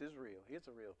Antichrist is real. It's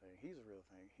a real thing. He's a real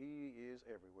thing. He is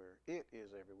everywhere. It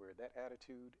is everywhere. That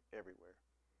attitude, everywhere.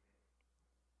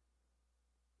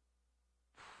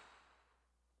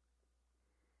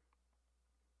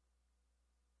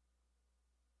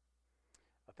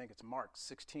 I think it's Mark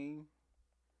 16.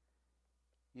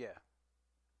 Yeah.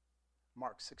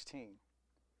 Mark 16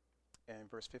 and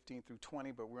verse 15 through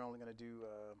 20, but we're only going to do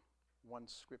one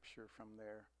scripture from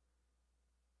there.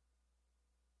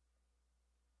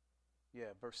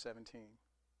 Yeah, verse 17.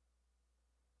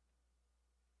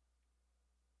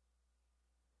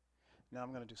 Now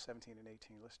I'm going to do 17 and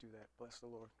 18. Let's do that. Bless the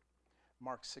Lord.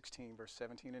 Mark 16, verse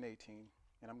 17 and 18.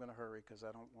 And I'm going to hurry because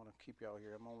I don't want to keep y'all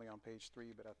here. I'm only on page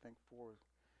 3, but I think 4.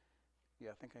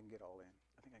 Yeah, I think I can get all in.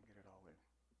 I think I can get it all in.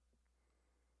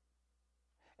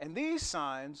 And these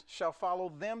signs shall follow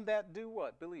them that do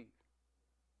what? Believe.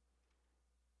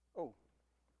 Oh,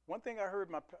 one thing I heard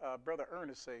my brother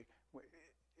Ernest say,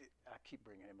 I keep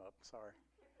bringing him up, sorry.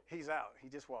 He's out. He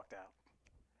just walked out.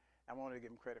 I wanted to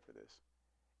give him credit for this.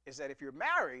 Is that if you're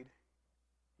married,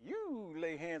 you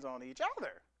lay hands on each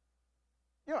other.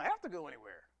 You don't have to go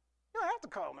anywhere. You don't have to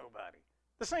call nobody.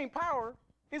 The same power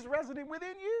is resident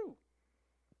within you.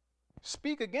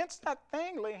 Speak against that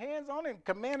thing, lay hands on it, and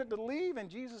command it to leave in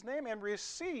Jesus' name and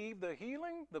receive the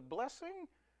healing, the blessing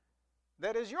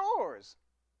that is yours.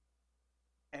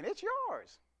 And it's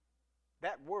yours.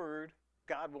 That word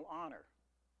God will honor,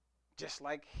 just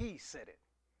like he said it.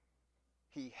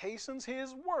 He hastens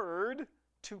his word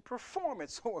to perform it.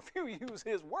 So if you use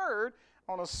his word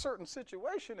on a certain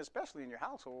situation, especially in your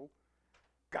household,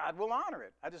 God will honor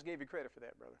it. I just gave you credit for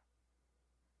that, brother.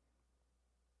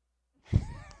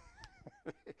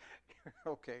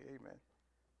 Okay, amen.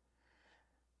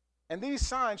 And these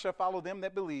signs shall follow them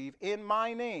that believe in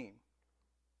my name.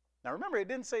 Now remember, it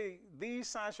didn't say these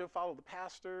signs shall follow the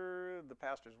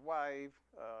pastor's wife,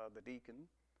 the deacon,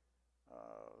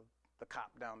 the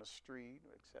cop down the street,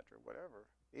 etc., whatever.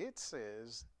 It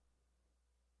says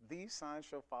these signs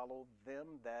shall follow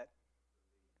them that.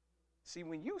 See,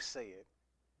 when you say it,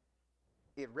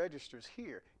 it registers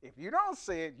here. If you don't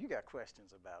say it, you got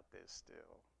questions about this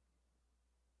still.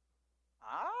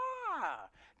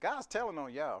 God's telling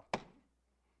on y'all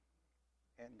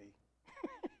and me.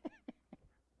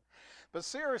 But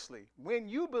seriously, when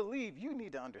you believe, you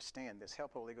need to understand this.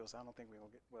 Help, Holy Ghost. I don't think we're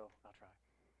going to get, well, I'll try.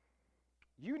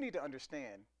 You need to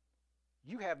understand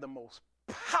you have the most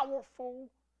powerful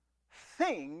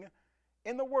thing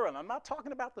in the world. I'm not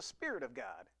talking about the Spirit of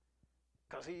God,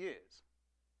 because he is.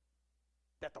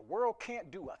 That the world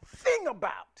can't do a thing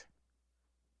about.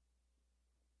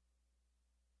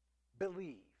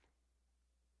 Believe.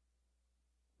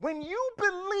 When you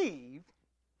believe,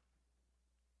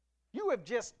 you have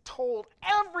just told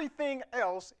everything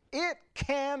else it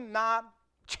cannot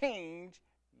change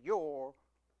your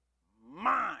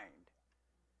mind.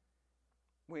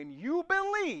 When you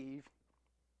believe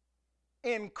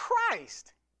in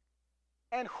Christ,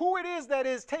 and who it is that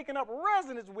is taking up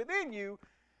residence within you,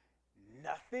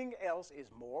 nothing else is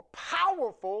more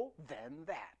powerful than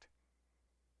that.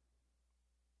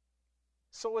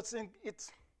 So it's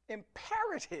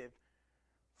imperative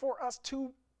for us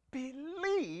to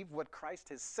believe what Christ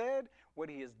has said, what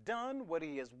he has done, what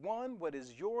he has won, what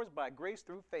is yours by grace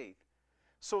through faith,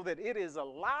 so that it is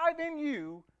alive in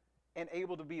you and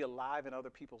able to be alive in other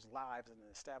people's lives and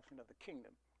the establishment of the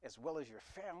kingdom, as well as your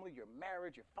family, your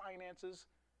marriage, your finances,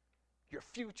 your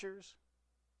futures.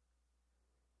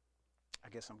 I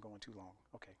guess I'm going too long.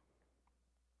 Okay.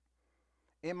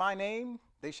 In my name,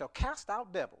 they shall cast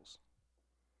out devils.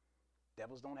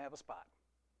 Devils don't have a spot.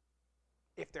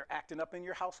 If they're acting up in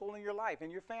your household, in your life,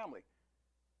 in your family,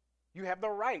 you have the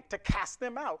right to cast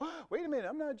them out. Wait a minute,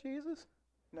 I'm not Jesus.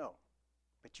 No,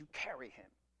 but you carry him.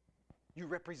 You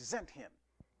represent him.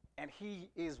 And he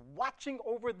is watching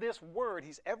over this word.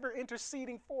 He's ever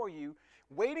interceding for you,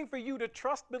 waiting for you to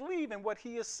trust, believe in what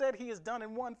he has said he has done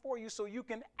and won for you so you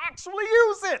can actually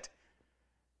use it.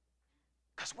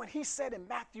 Because when he said in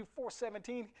Matthew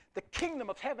 4:17, the kingdom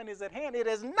of heaven is at hand, it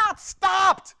has not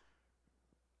stopped.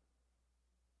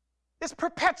 It's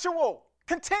perpetual,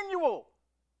 continual,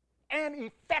 and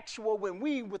effectual when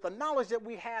we, with the knowledge that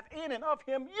we have in and of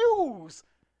him, use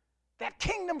that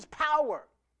kingdom's power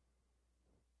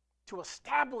to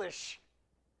establish.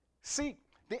 See,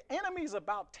 the enemy's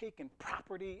about taking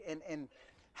property and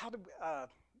how do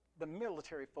the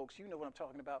military folks, you know what I'm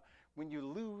talking about, when you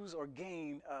lose or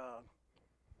gain,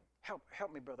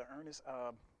 help me, Brother Ernest,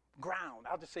 ground.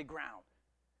 I'll just say ground.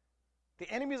 The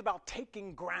enemy is about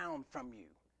taking ground from you.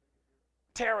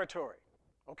 Territory,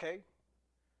 okay?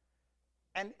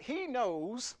 And he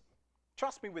knows,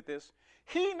 trust me with this,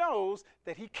 he knows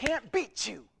that he can't beat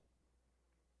you.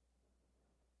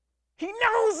 He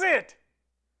knows it.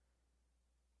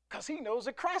 Because he knows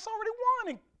that Christ already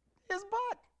won in his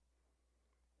butt.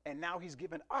 And now he's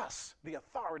given us the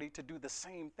authority to do the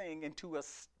same thing and to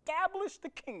establish the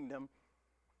kingdom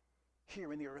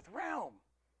here in the earth realm.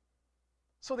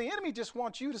 So the enemy just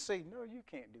wants you to say, no, you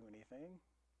can't do anything.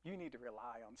 You need to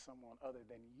rely on someone other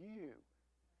than you.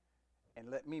 And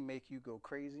let me make you go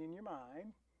crazy in your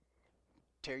mind,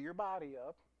 tear your body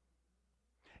up,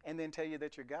 and then tell you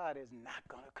that your God is not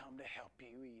going to come to help you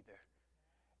either.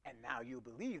 And now you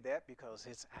believe that because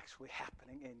it's actually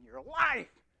happening in your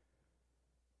life.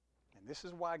 And this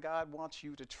is why God wants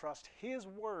you to trust his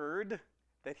word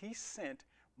that he sent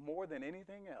more than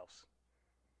anything else.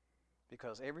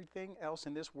 Because everything else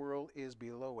in this world is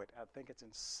below it. I think it's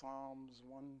in Psalms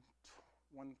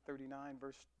 139,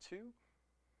 verse 2.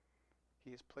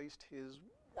 He has placed his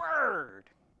word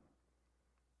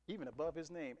even above his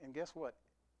name. And guess what?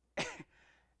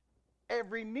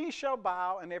 Every knee shall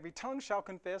bow and every tongue shall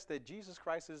confess that Jesus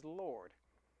Christ is Lord.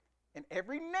 And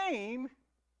every name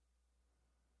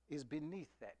is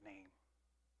beneath that name.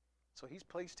 So he's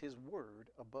placed his word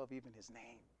above even his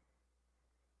name.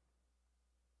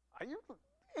 Are you?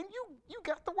 And you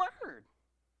got the word.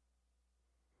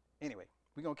 Anyway,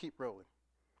 we're going to keep rolling.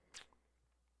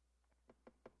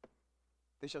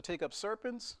 They shall take up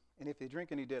serpents, and if they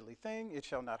drink any deadly thing, it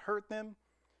shall not hurt them.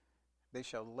 They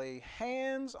shall lay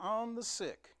hands on the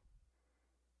sick,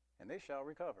 and they shall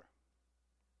recover.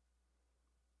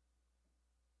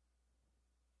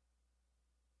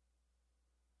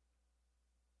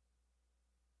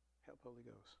 Help, Holy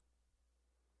Ghost.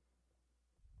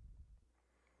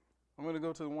 I'm going to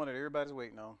go to the one that everybody's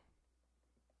waiting on.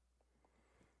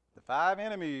 The 5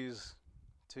 enemies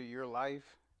to your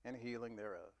life and healing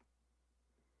thereof.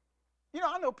 You know,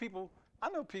 I know people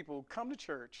come to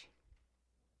church.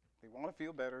 They want to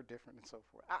feel better, different, and so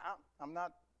forth. I'm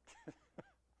not.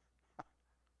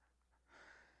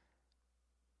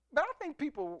 But I think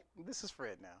people, this is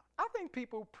Fred now, I think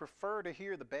people prefer to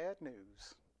hear the bad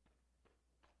news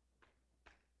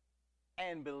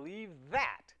and believe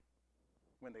that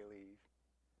when they leave,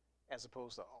 as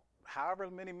opposed to however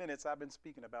many minutes I've been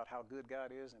speaking about how good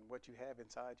God is and what you have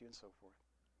inside you and so forth.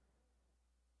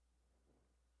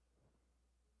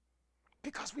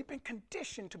 Because we've been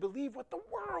conditioned to believe what the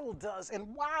world does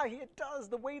and why it does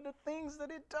the way the things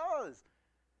that it does.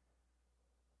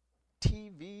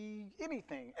 TV,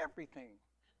 anything, everything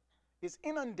is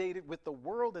inundated with the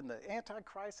world and the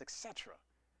Antichrist, etc.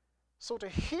 So to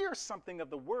hear something of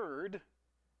the word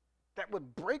that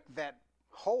would break that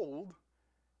hold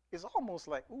is almost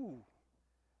like, ooh,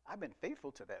 I've been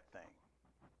faithful to that thing.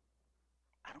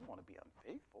 I don't want to be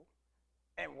unfaithful.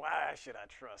 And why should I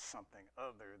trust something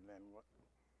other than what?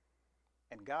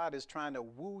 And God is trying to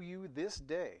woo you this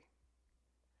day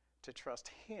to trust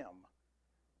him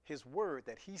his word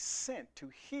that he sent to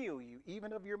heal you,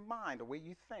 even of your mind, the way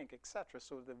you think, etc.,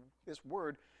 so that this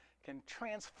word can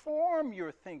transform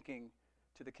your thinking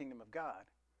to the kingdom of God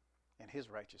and his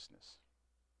righteousness.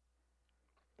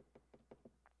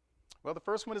 Well, the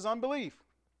first one is unbelief.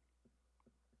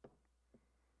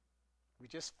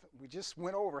 We just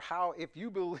went over how if you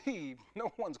believe,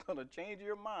 no one's going to change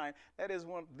your mind. That is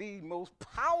one of the most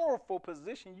powerful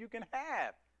positions you can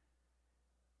have.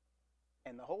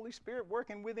 And the Holy Spirit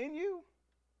working within you,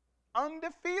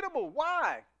 undefeatable.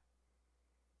 Why?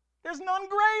 There's none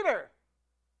greater.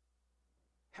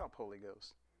 Help, Holy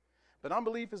Ghost. But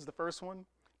unbelief is the first one.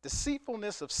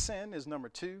 Deceitfulness of sin is number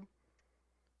 2.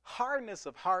 Hardness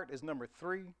of heart is number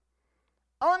 3.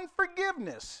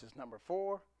 Unforgiveness is number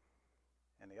 4.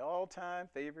 And the all-time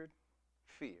favorite,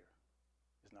 fear,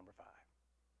 is number 5.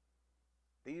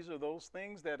 These are those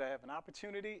things that have an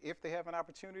opportunity, if they have an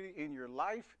opportunity in your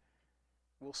life,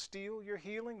 will steal your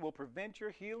healing, will prevent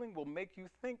your healing, will make you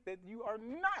think that you are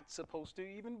not supposed to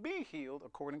even be healed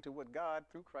according to what God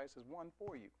through Christ has won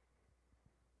for you.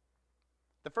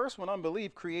 The first one,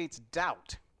 unbelief, creates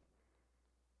doubt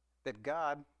that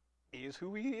God is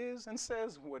who he is and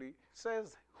says what he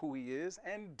says who he is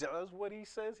and does what he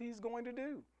says he's going to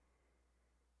do.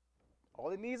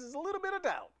 All it needs is a little bit of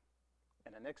doubt.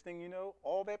 And the next thing you know,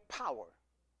 all that power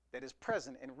that is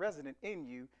present and resident in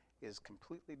you is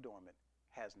completely dormant,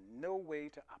 has no way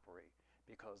to operate,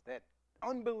 because that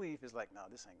unbelief is like, no,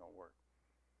 this ain't gonna work.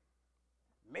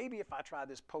 Maybe if I try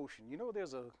this potion, you know,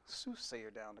 there's a soothsayer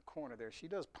down the corner there. She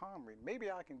does palm reading. Maybe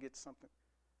I can get something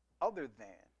other than.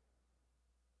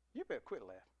 You better quit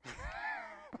laughing.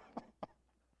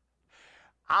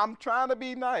 I'm trying to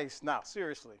be nice. Now,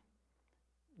 seriously,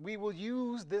 we will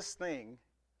use this thing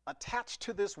attached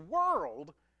to this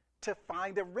world to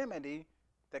find a remedy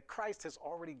that Christ has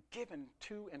already given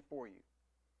to and for you.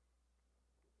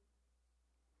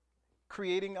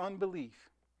 Creating unbelief.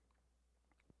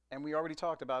 And we already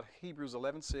talked about Hebrews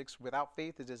 11:6. Without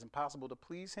faith it is impossible to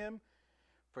please him,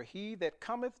 for he that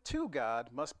cometh to God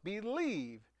must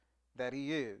believe that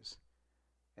he is,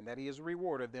 and that he is a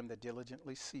rewarder of them that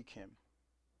diligently seek him.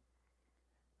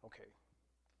 Okay.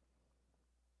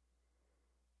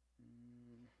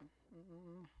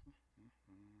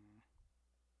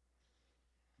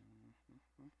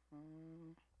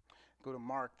 Go to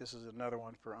Mark. This is another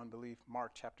one for unbelief.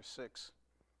 Mark chapter 6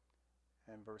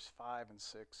 and verse 5 and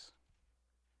 6.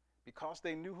 Because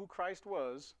they knew who Christ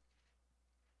was,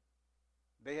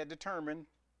 they had determined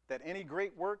that any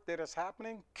great work that is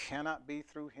happening cannot be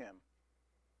through him.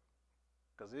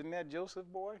 Because isn't that Joseph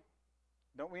boy?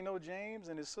 Don't we know James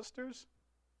and his sisters?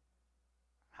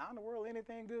 How in the world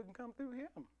anything good can come through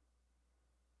him?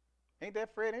 Ain't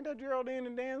that Fred? Ain't that Geraldine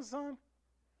and Dan's son?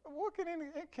 What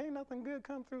can't nothing good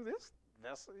come through this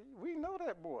vessel? We know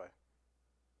that boy.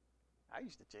 I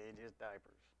used to change his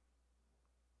diapers.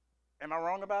 Am I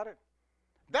wrong about it?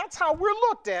 That's how we're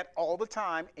looked at all the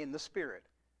time in the spirit.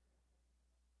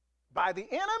 By the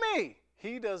enemy.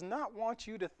 He does not want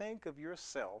you to think of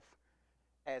yourself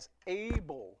as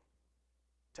able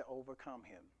to overcome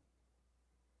him.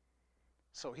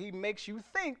 So he makes you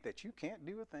think that you can't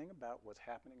do a thing about what's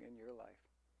happening in your life.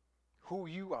 Who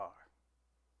you are.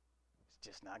 It's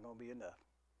just not going to be enough.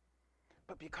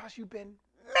 But because you've been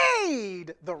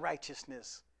made the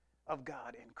righteousness of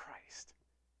God in Christ,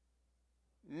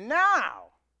 now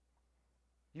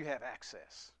you have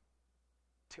access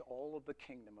to all of the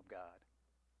kingdom of God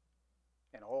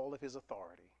and all of his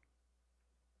authority.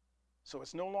 So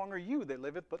it's no longer you that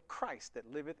liveth, but Christ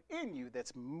that liveth in you,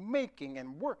 that's making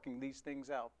and working these things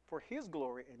out for his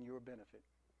glory and your benefit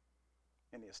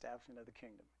in the establishment of the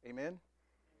kingdom. Amen?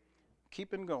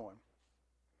 Keeping going.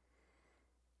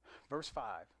 Verse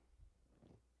 5.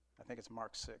 I think it's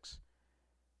Mark 6.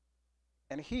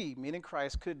 And he, meaning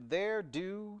Christ, could there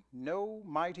do no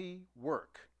mighty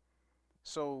work.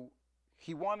 So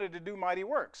he wanted to do mighty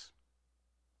works.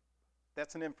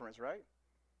 That's an inference, right?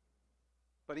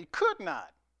 But he could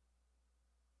not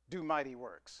do mighty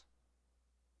works.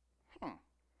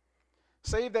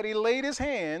 Save that he laid his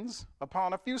hands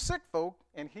upon a few sick folk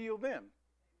and healed them.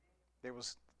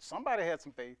 Somebody had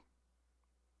some faith.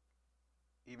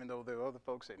 Even though the other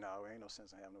folks say, no, there ain't no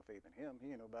sense in having no faith in him. He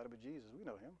ain't nobody but Jesus. We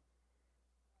know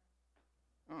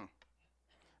him.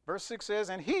 Verse 6 says,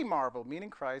 and he marveled, meaning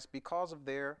Christ, because of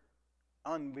their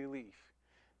unbelief.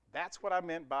 That's what I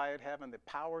meant by it having the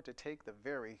power to take the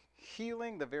very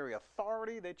healing, the very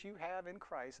authority that you have in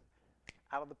Christ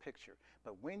out of the picture.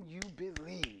 But when you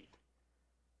believe,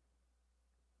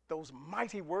 those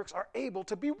mighty works are able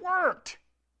to be worked.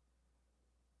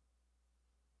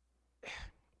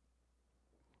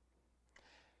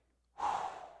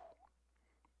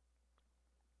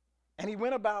 And he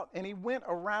went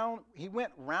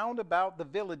round about the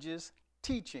villages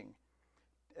teaching.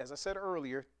 As I said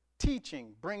earlier,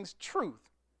 teaching brings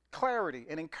truth, clarity,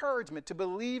 and encouragement to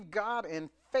believe God and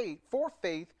faith, for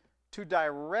faith to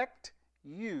direct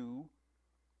you.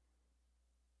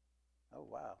 Oh,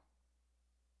 wow.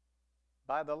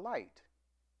 By the light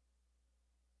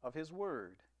of his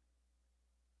word.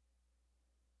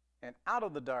 And out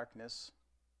of the darkness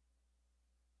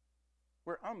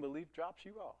where unbelief drops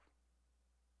you off.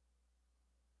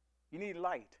 You need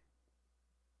light.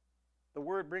 The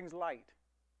word brings light,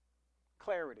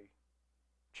 clarity,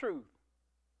 truth,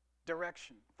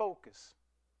 direction, focus,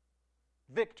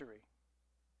 victory.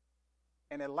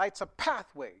 And it lights a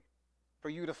pathway for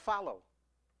you to follow.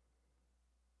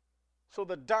 So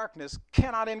the darkness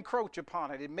cannot encroach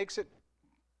upon it. It makes it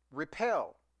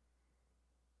repel.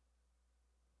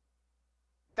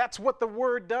 That's what the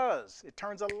word does. It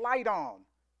turns a light on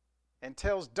and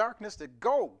tells darkness to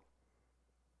go.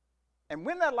 And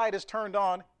when that light is turned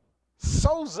on,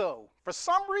 sozo, for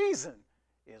some reason,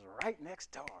 is right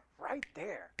next door, right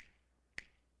there,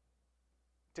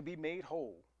 to be made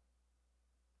whole,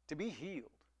 to be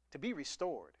healed, to be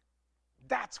restored.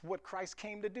 That's what Christ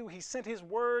came to do. He sent his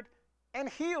word and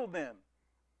healed them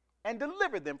and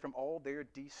delivered them from all their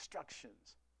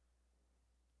destructions.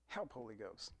 Help, Holy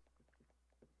Ghost.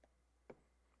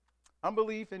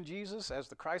 Unbelief in Jesus as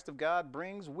the Christ of God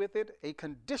brings with it a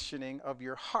conditioning of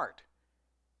your heart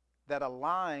that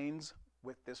aligns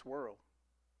with this world.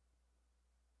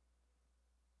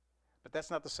 But that's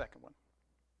not the second one.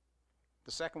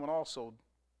 The second one also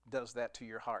does that to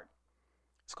your heart.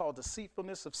 It's called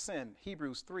deceitfulness of sin,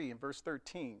 Hebrews 3 and verse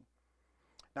 13.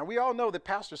 Now, we all know that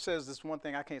Pastor says this one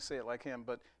thing, I can't say it like him,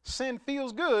 but sin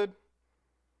feels good,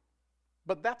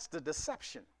 but that's the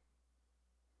deception.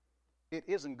 It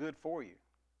isn't good for you.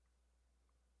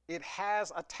 It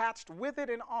has attached with it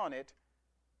and on it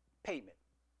payment,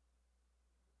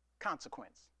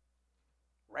 consequence,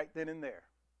 right then and there.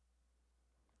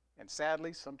 And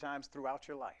sadly, sometimes throughout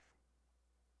your life.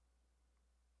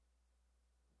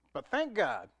 But thank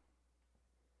God,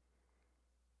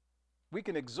 we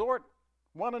can exhort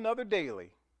one another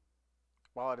daily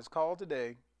while it is called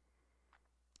today,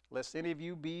 lest any of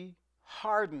you be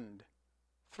hardened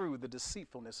through the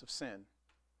deceitfulness of sin.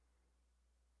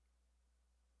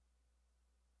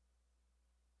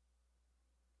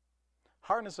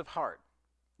 Hardness of heart,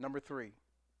 number 3.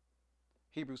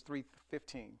 Hebrews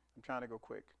 3:15. I'm trying to go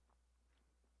quick.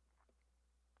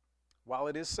 While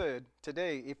it is said,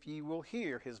 today, if ye will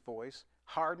hear his voice,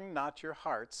 harden not your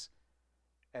hearts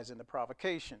as in the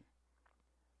provocation.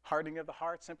 Hardening of the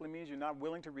heart simply means you're not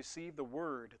willing to receive the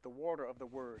word, the water of the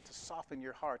word, to soften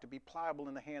your heart, to be pliable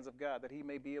in the hands of God, that he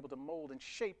may be able to mold and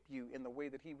shape you in the way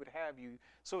that he would have you,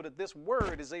 so that this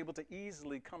word is able to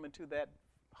easily come into that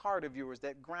heart of yours,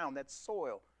 that ground, that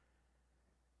soil,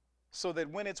 so that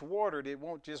when it's watered, it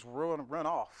won't just run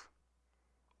off.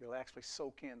 It'll actually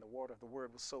soak in. The water of the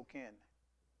word will soak in.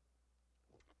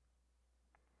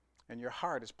 And your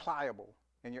heart is pliable,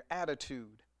 and your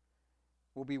attitude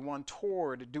will be one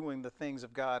toward doing the things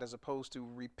of God as opposed to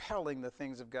repelling the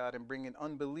things of God and bringing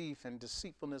unbelief and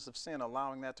deceitfulness of sin,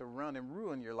 allowing that to run and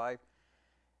ruin your life.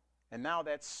 And now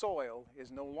that soil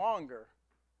is no longer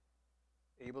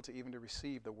able to even to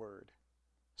receive the word.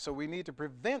 So we need to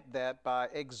prevent that by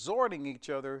exhorting each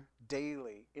other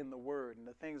daily in the word and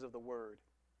the things of the word,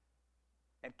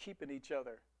 and keeping each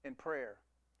other in prayer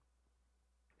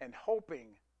and hoping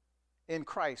in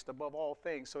Christ above all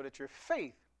things, so that your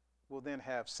faith will then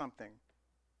have something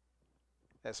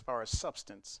as far as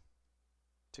substance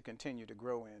to continue to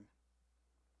grow in.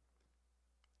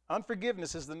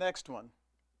 Unforgiveness is the next one.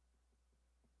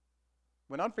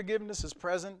 When unforgiveness is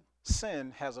present,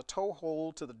 sin has a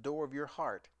toehold to the door of your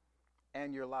heart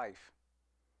and your life.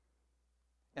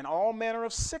 And all manner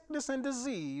of sickness and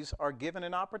disease are given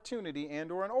an opportunity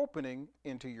and or an opening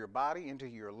into your body, into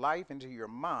your life, into your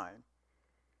mind.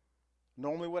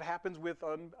 Normally what happens with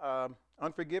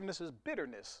unforgiveness is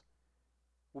bitterness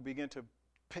will begin to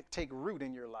take root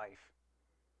in your life.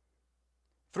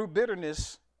 Through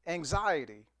bitterness,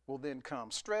 anxiety will then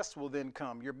come. Stress will then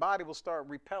come. Your body will start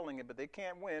repelling it, but they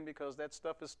can't win because that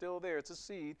stuff is still there. It's a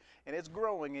seed, and it's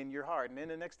growing in your heart. And then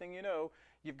the next thing you know,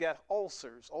 you've got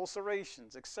ulcers,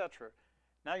 ulcerations, etc.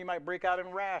 Now you might break out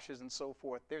in rashes and so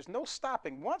forth. There's no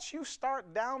stopping. Once you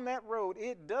start down that road,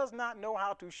 it does not know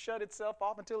how to shut itself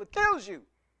off until it kills you.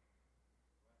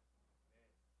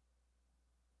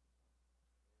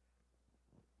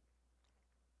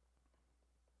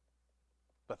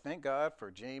 But thank God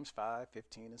for James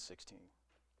 5:15 and 16.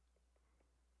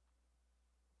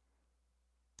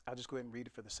 I'll just go ahead and read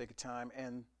it for the sake of time.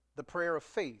 And the prayer of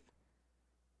faith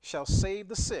shall save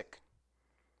the sick.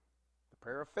 The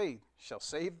prayer of faith shall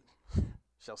save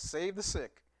the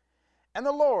sick, and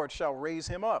the Lord shall raise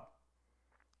him up.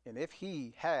 And if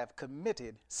he have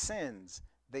committed sins,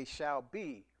 they shall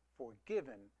be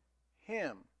forgiven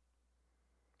him.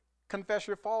 Confess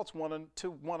your faults one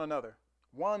to another,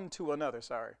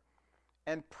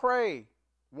 and pray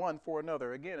one for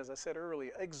another. Again, as I said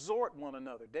earlier, exhort one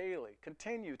another daily.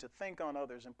 Continue to think on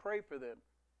others and pray for them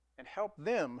and help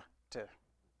them to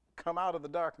come out of the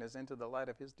darkness into the light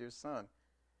of his dear Son,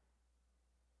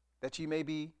 that ye may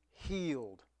be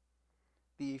healed.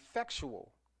 The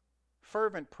effectual,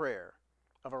 fervent prayer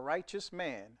of a righteous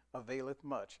man availeth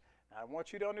much. Now, I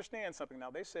want you to understand something.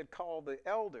 Now, they said call the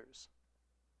elders,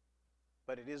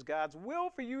 but it is God's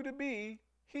will for you to be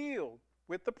healed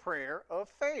with the prayer of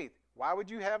faith. Why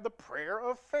would you have the prayer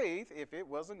of faith if it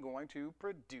wasn't going to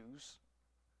produce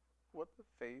what the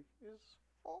faith is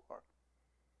for?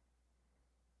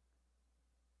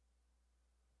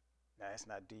 Now, that's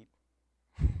not deep.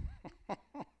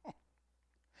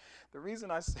 The reason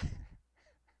I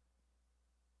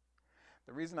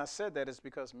said that is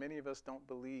because many of us don't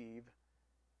believe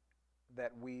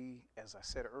that we, as I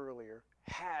said earlier,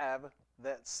 have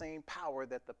that same power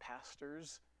that the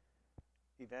pastors,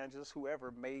 evangelists,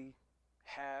 whoever may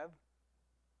have,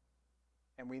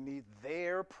 and we need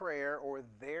their prayer or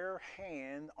their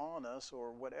hand on us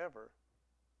or whatever.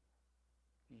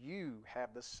 You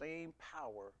have the same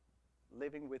power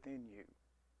living within you.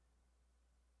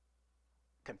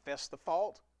 Confess the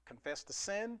fault, confess the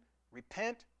sin,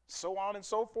 repent, so on and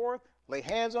so forth. Lay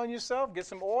hands on yourself, get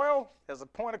some oil as a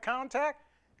point of contact,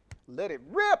 let it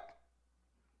rip,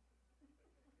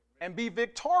 and be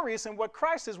victorious in what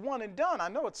Christ has won and done. I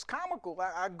know it's comical,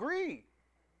 I agree,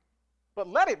 but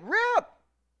let it rip.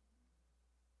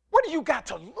 What do you got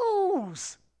to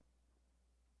lose?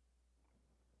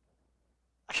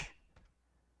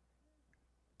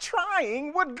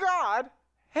 Trying what God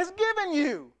has given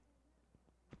you.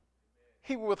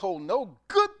 He will withhold no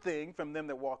good thing from them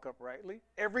that walk uprightly.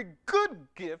 Every good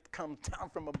gift comes down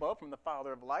from above, from the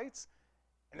Father of lights.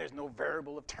 And there's no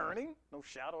variable of turning, no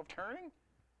shadow of turning.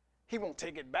 He won't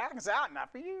take it back and say,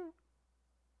 not for you.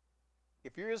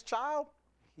 If you're his child,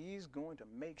 he's going to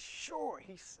make sure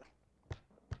his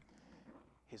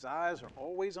eyes are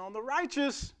always on the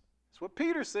righteous. That's what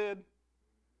Peter said.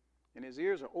 And his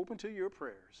ears are open to your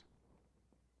prayers.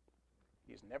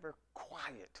 He's never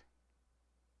quiet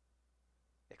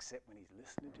except when he's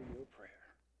listening to your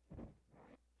prayer,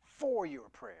 for your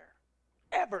prayer,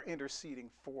 ever interceding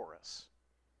for us.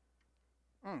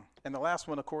 And the last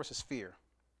one, of course, is fear.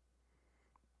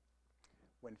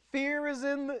 When fear is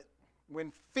in the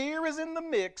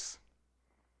mix,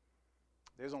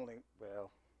 there's only,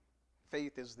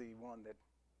 faith is the one that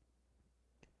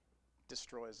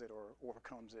destroys it or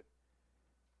overcomes it.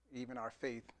 Even our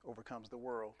faith overcomes the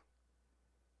world.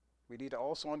 We need to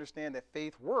also understand that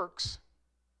faith works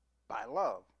by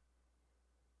love.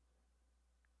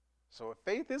 So if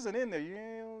faith isn't in there,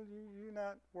 you're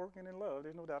not working in love.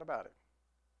 There's no doubt about it.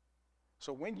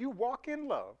 So when you walk in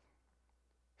love,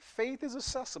 faith is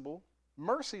accessible,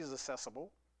 mercy is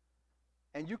accessible,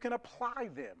 and you can apply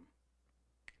them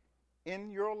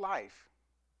in your life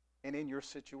and in your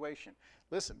situation.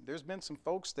 Listen, there's been some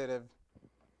folks that have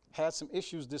had some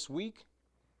issues this week.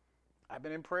 I've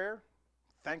been in prayer,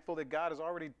 thankful that God has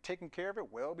already taken care of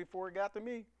it well before it got to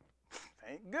me.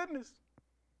 Thank goodness.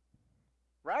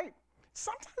 Right?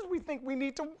 Sometimes we think we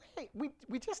need to wait.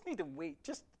 We just need to wait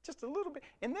just a little bit.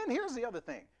 And then here's the other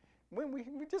thing. When we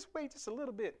just wait just a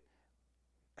little bit,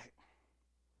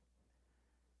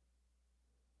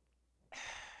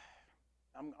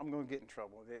 I'm going to get in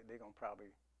trouble. They're going to probably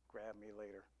grab me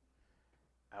later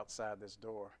outside this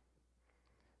door.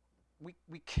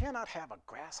 We cannot have a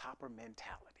grasshopper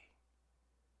mentality.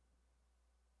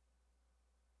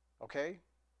 Okay?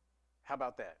 How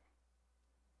about that?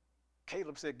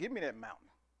 Caleb said, give me that mountain.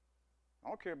 I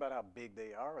don't care about how big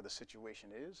they are or the situation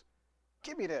is.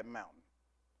 Give me that mountain.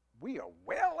 We are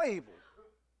well able,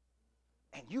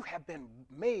 and you have been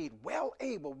made well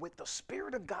able with the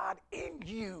Spirit of God in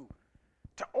you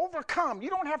to overcome. You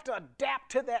don't have to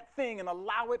adapt to that thing and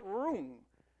allow it room.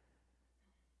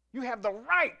 You have the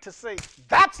right to say,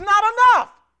 that's not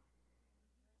enough.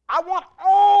 I want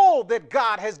all that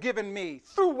God has given me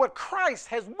through what Christ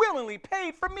has willingly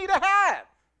paid for me to have.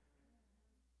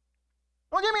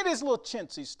 Don't give me this little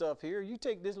chintzy stuff here. You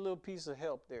take this little piece of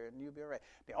help there and you'll be all right.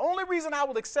 The only reason I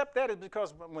will accept that is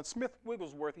because when Smith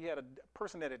Wigglesworth, he had a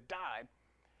person that had died,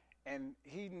 and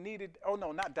he needed,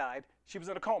 not died, she was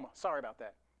in a coma. Sorry about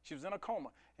that. She was in a coma,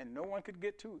 and no one could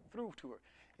get through to her.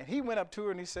 And he went up to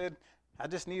her and he said, I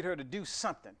just need her to do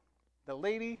something. The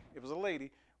lady, it was a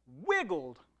lady,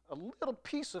 wiggled a little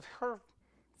piece of her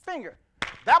finger.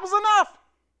 That was enough.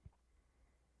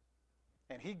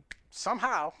 And he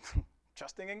somehow,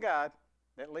 trusting in God,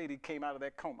 that lady came out of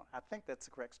that coma. I think that's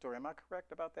the correct story. Am I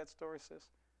correct about that story, sis?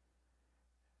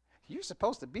 You're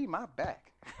supposed to be my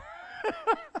back.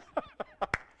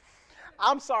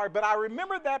 I'm sorry, but I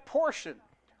remember that portion.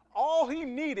 All he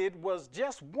needed was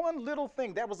just one little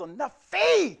thing. That was enough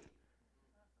faith.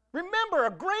 Remember,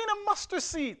 a grain of mustard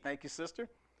seed. Thank you, sister,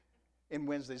 in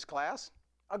Wednesday's class.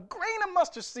 A grain of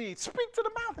mustard seed. Speak to the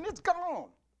mouth and it's gone.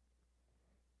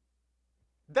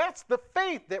 That's the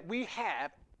faith that we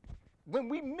have. When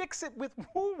we mix it with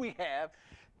who we have,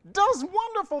 does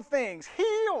wonderful things,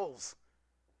 heals.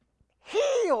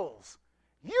 Heals.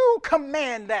 You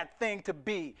command that thing to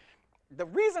be. The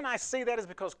reason I say that is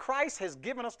because Christ has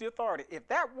given us the authority. If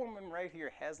that woman right here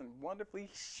hasn't wonderfully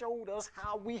showed us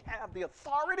how we have the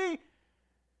authority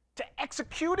to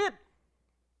execute it,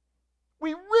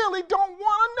 we really don't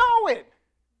want to know it.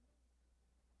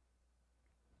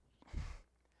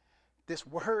 This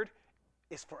word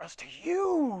is for us to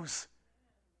use.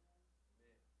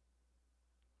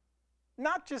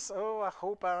 Not just, oh, I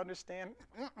hope I understand.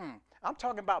 I'm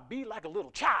talking about be like a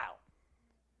little child.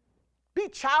 Be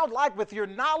childlike with your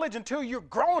knowledge until you're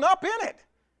grown up in it.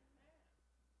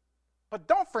 But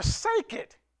don't forsake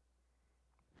it.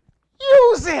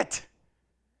 Use it.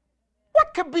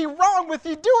 What could be wrong with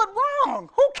you? Do it wrong.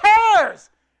 Who cares?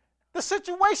 The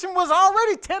situation was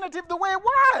already tentative the way it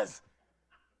was.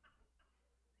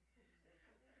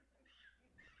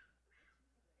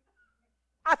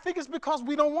 I think it's because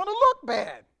we don't want to look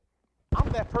bad.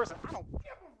 I'm that person. I don't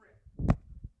give a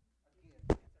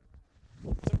rip.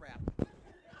 Again, it's a wrap.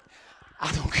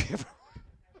 I don't give a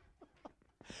rip.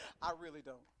 I really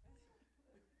don't.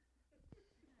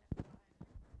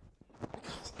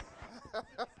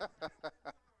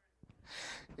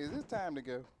 Is it time to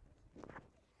go?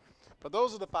 But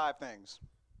those are the 5 things.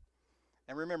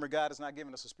 And remember, God has not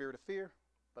given us a spirit of fear,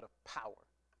 but of power.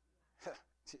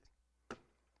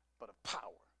 But of power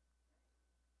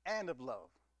and of love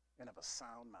and of a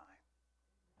sound mind.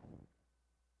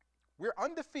 We're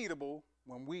undefeatable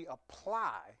when we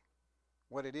apply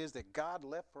what it is that God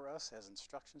left for us as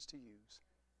instructions to use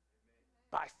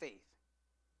by faith.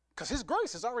 Because his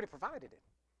grace has already provided it.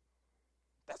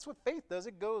 That's what faith does.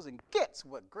 It goes and gets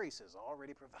what grace has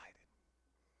already provided.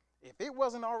 If it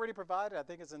wasn't already provided, I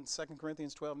think it's in 2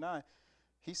 Corinthians 12:9,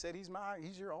 he said he's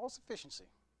your all-sufficiency.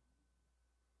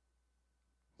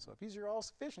 So if he's your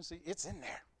all-sufficiency, it's in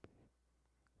there.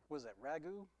 What is that,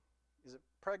 ragu? Is it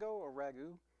prego or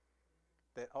ragu?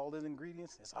 That all the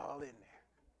ingredients, it's all in there.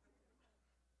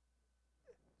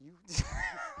 You,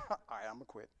 all right, I'm going to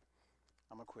quit.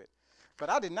 I'm going to quit.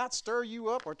 But I did not stir you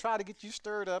up or try to get you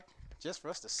stirred up just for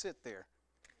us to sit there.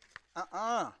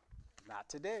 Not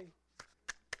today.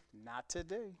 Not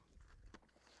today.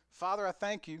 Father, I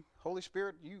thank you. Holy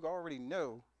Spirit, you already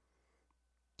know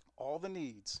all the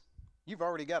needs. You've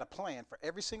already got a plan for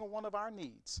every single one of our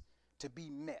needs to be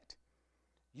met.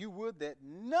 You would that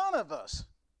none of us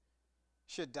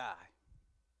should die.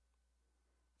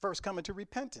 First, coming to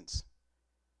repentance.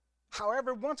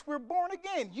 However, once we're born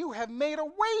again, you have made a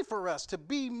way for us to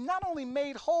be not only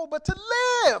made whole, but to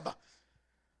live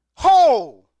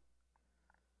whole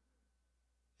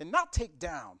and not take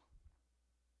down.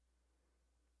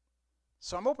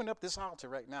 So I'm opening up this altar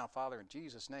right now, Father, in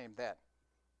Jesus' name, that.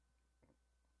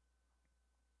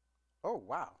 Oh,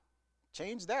 wow.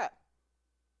 Change that.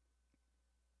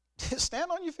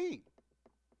 Stand on your feet.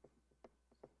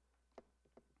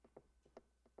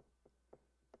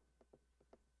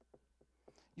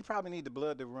 You probably need the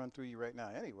blood to run through you right now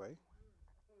anyway.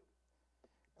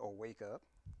 Or wake up.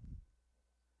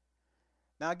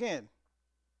 Now again,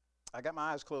 I got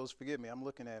my eyes closed. Forgive me. I'm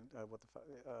looking at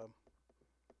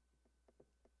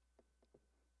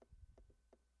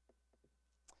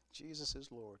Jesus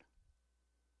is Lord.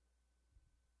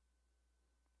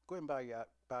 Go ahead and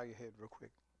bow your head real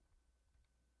quick.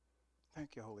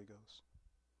 Thank you, Holy Ghost.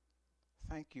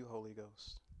 Thank you, Holy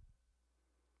Ghost.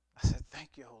 I said,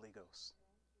 thank you, Holy Ghost.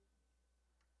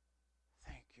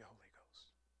 Thank you, Holy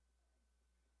Ghost.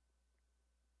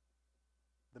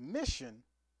 The mission,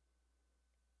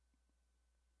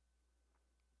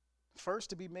 first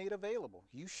to be made available.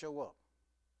 You show up.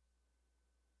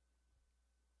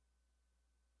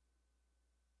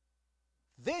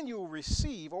 Then you will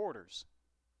receive orders.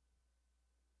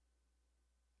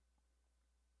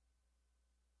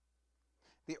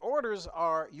 The orders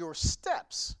are your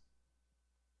steps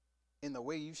in the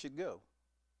way you should go.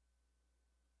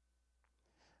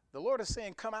 The Lord is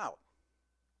saying, come out.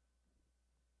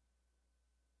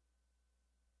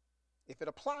 If it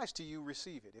applies to you,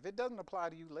 receive it. If it doesn't apply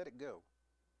to you, let it go.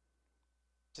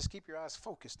 Just keep your eyes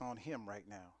focused on him right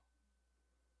now.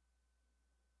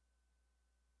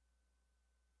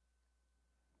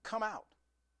 Come out.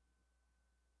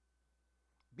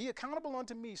 Be accountable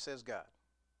unto me, says God.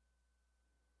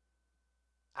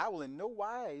 I will in no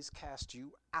wise cast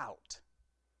you out.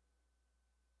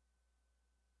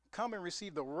 Come and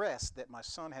receive the rest that my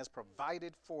Son has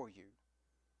provided for you.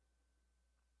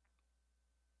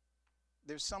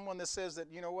 There's someone that says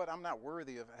that, you know what, I'm not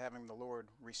worthy of having the Lord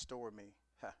restore me.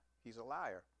 Ha, he's a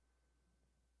liar.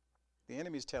 The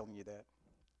enemy's telling you that.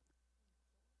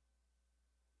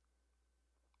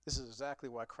 This is exactly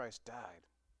why Christ died.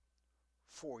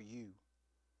 For you.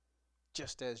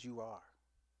 Just as you are.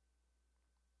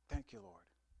 Thank you, Lord.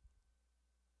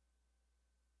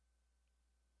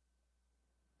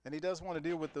 And he does want to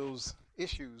deal with those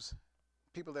issues,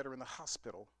 people that are in the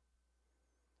hospital.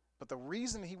 But the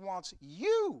reason he wants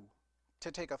you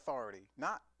to take authority,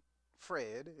 not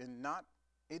Fred and not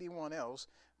anyone else,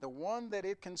 the one that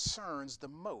it concerns the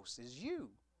most is you.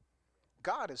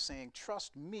 God is saying,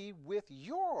 trust me with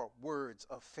your words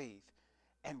of faith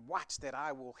and watch that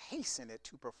I will hasten it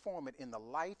to perform it in the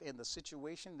life and the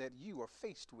situation that you are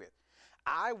faced with.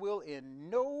 I will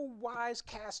in no wise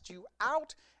cast you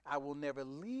out. I will never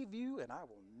leave you and I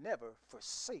will never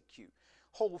forsake you.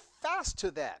 Hold fast to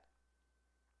that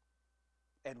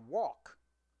and walk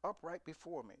upright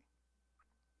before me.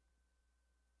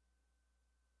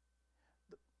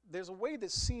 There's a way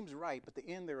that seems right, but the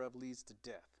end thereof leads to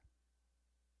death.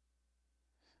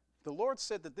 The Lord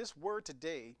said that this word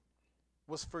today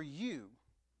was for you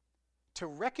to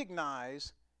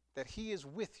recognize that he is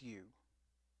with you.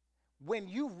 When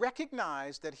you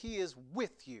recognize that he is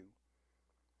with you,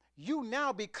 you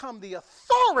now become the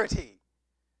authority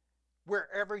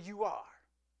wherever you are.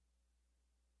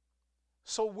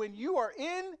 So when you are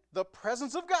in the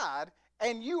presence of God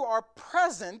and you are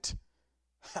present,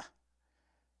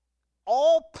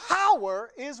 all power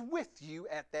is with you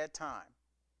at that time.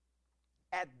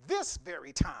 At this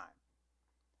very time.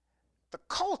 The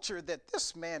culture that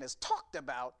this man has talked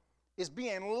about is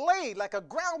being laid like a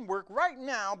groundwork right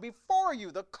now before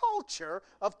you. The culture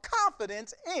of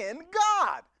confidence in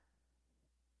God.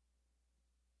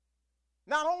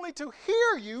 Not only to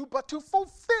hear you, but to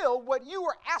fulfill what you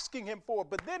are asking him for.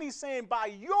 But then he's saying, by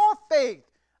your faith,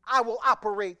 I will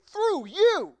operate through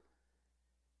you.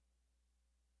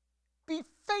 Be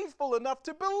faithful enough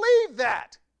to believe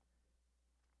that.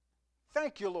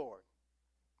 Thank you, Lord.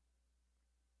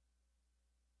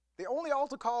 The only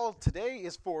altar call today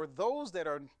is for those that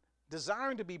are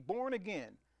desiring to be born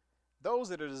again. Those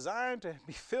that are desiring to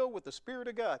be filled with the Spirit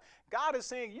of God. God is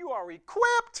saying you are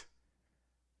equipped.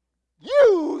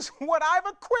 Use what I've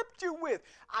equipped you with.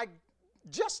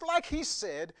 Just like he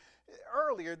said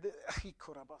earlier. What did he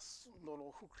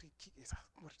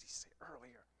say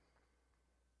earlier?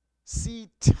 Seed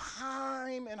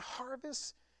time and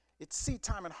harvest. It's seed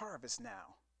time and harvest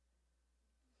now.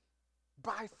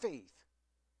 By faith.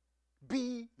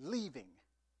 Believing.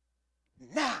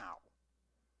 Now.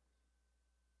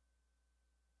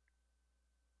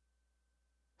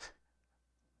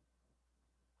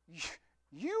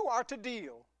 You are to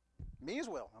deal, me as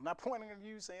well. I'm not pointing at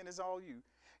you saying it's all you.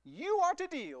 You are to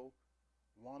deal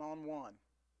one-on-one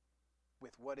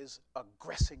with what is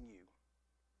aggressing you.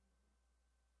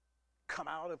 Come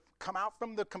out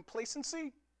from the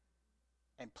complacency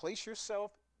and place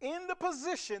yourself in the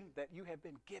position that you have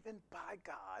been given by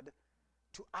God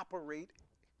to operate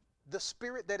the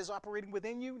Spirit that is operating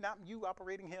within you, not you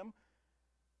operating him,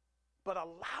 but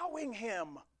allowing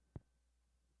him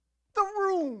the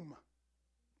room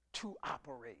to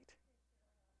operate.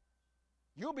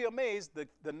 You'll be amazed that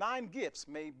the 9 gifts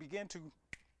may begin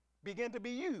to be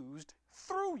used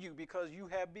through you because you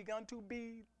have begun to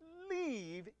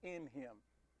believe in him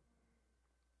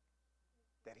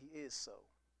that he is so.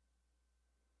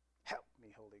 Help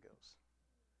me, Holy Ghost.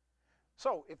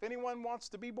 So, if anyone wants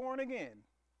to be born again,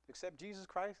 accept Jesus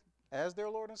Christ as their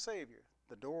Lord and Savior,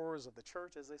 the doors of the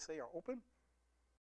church, as they say, are open.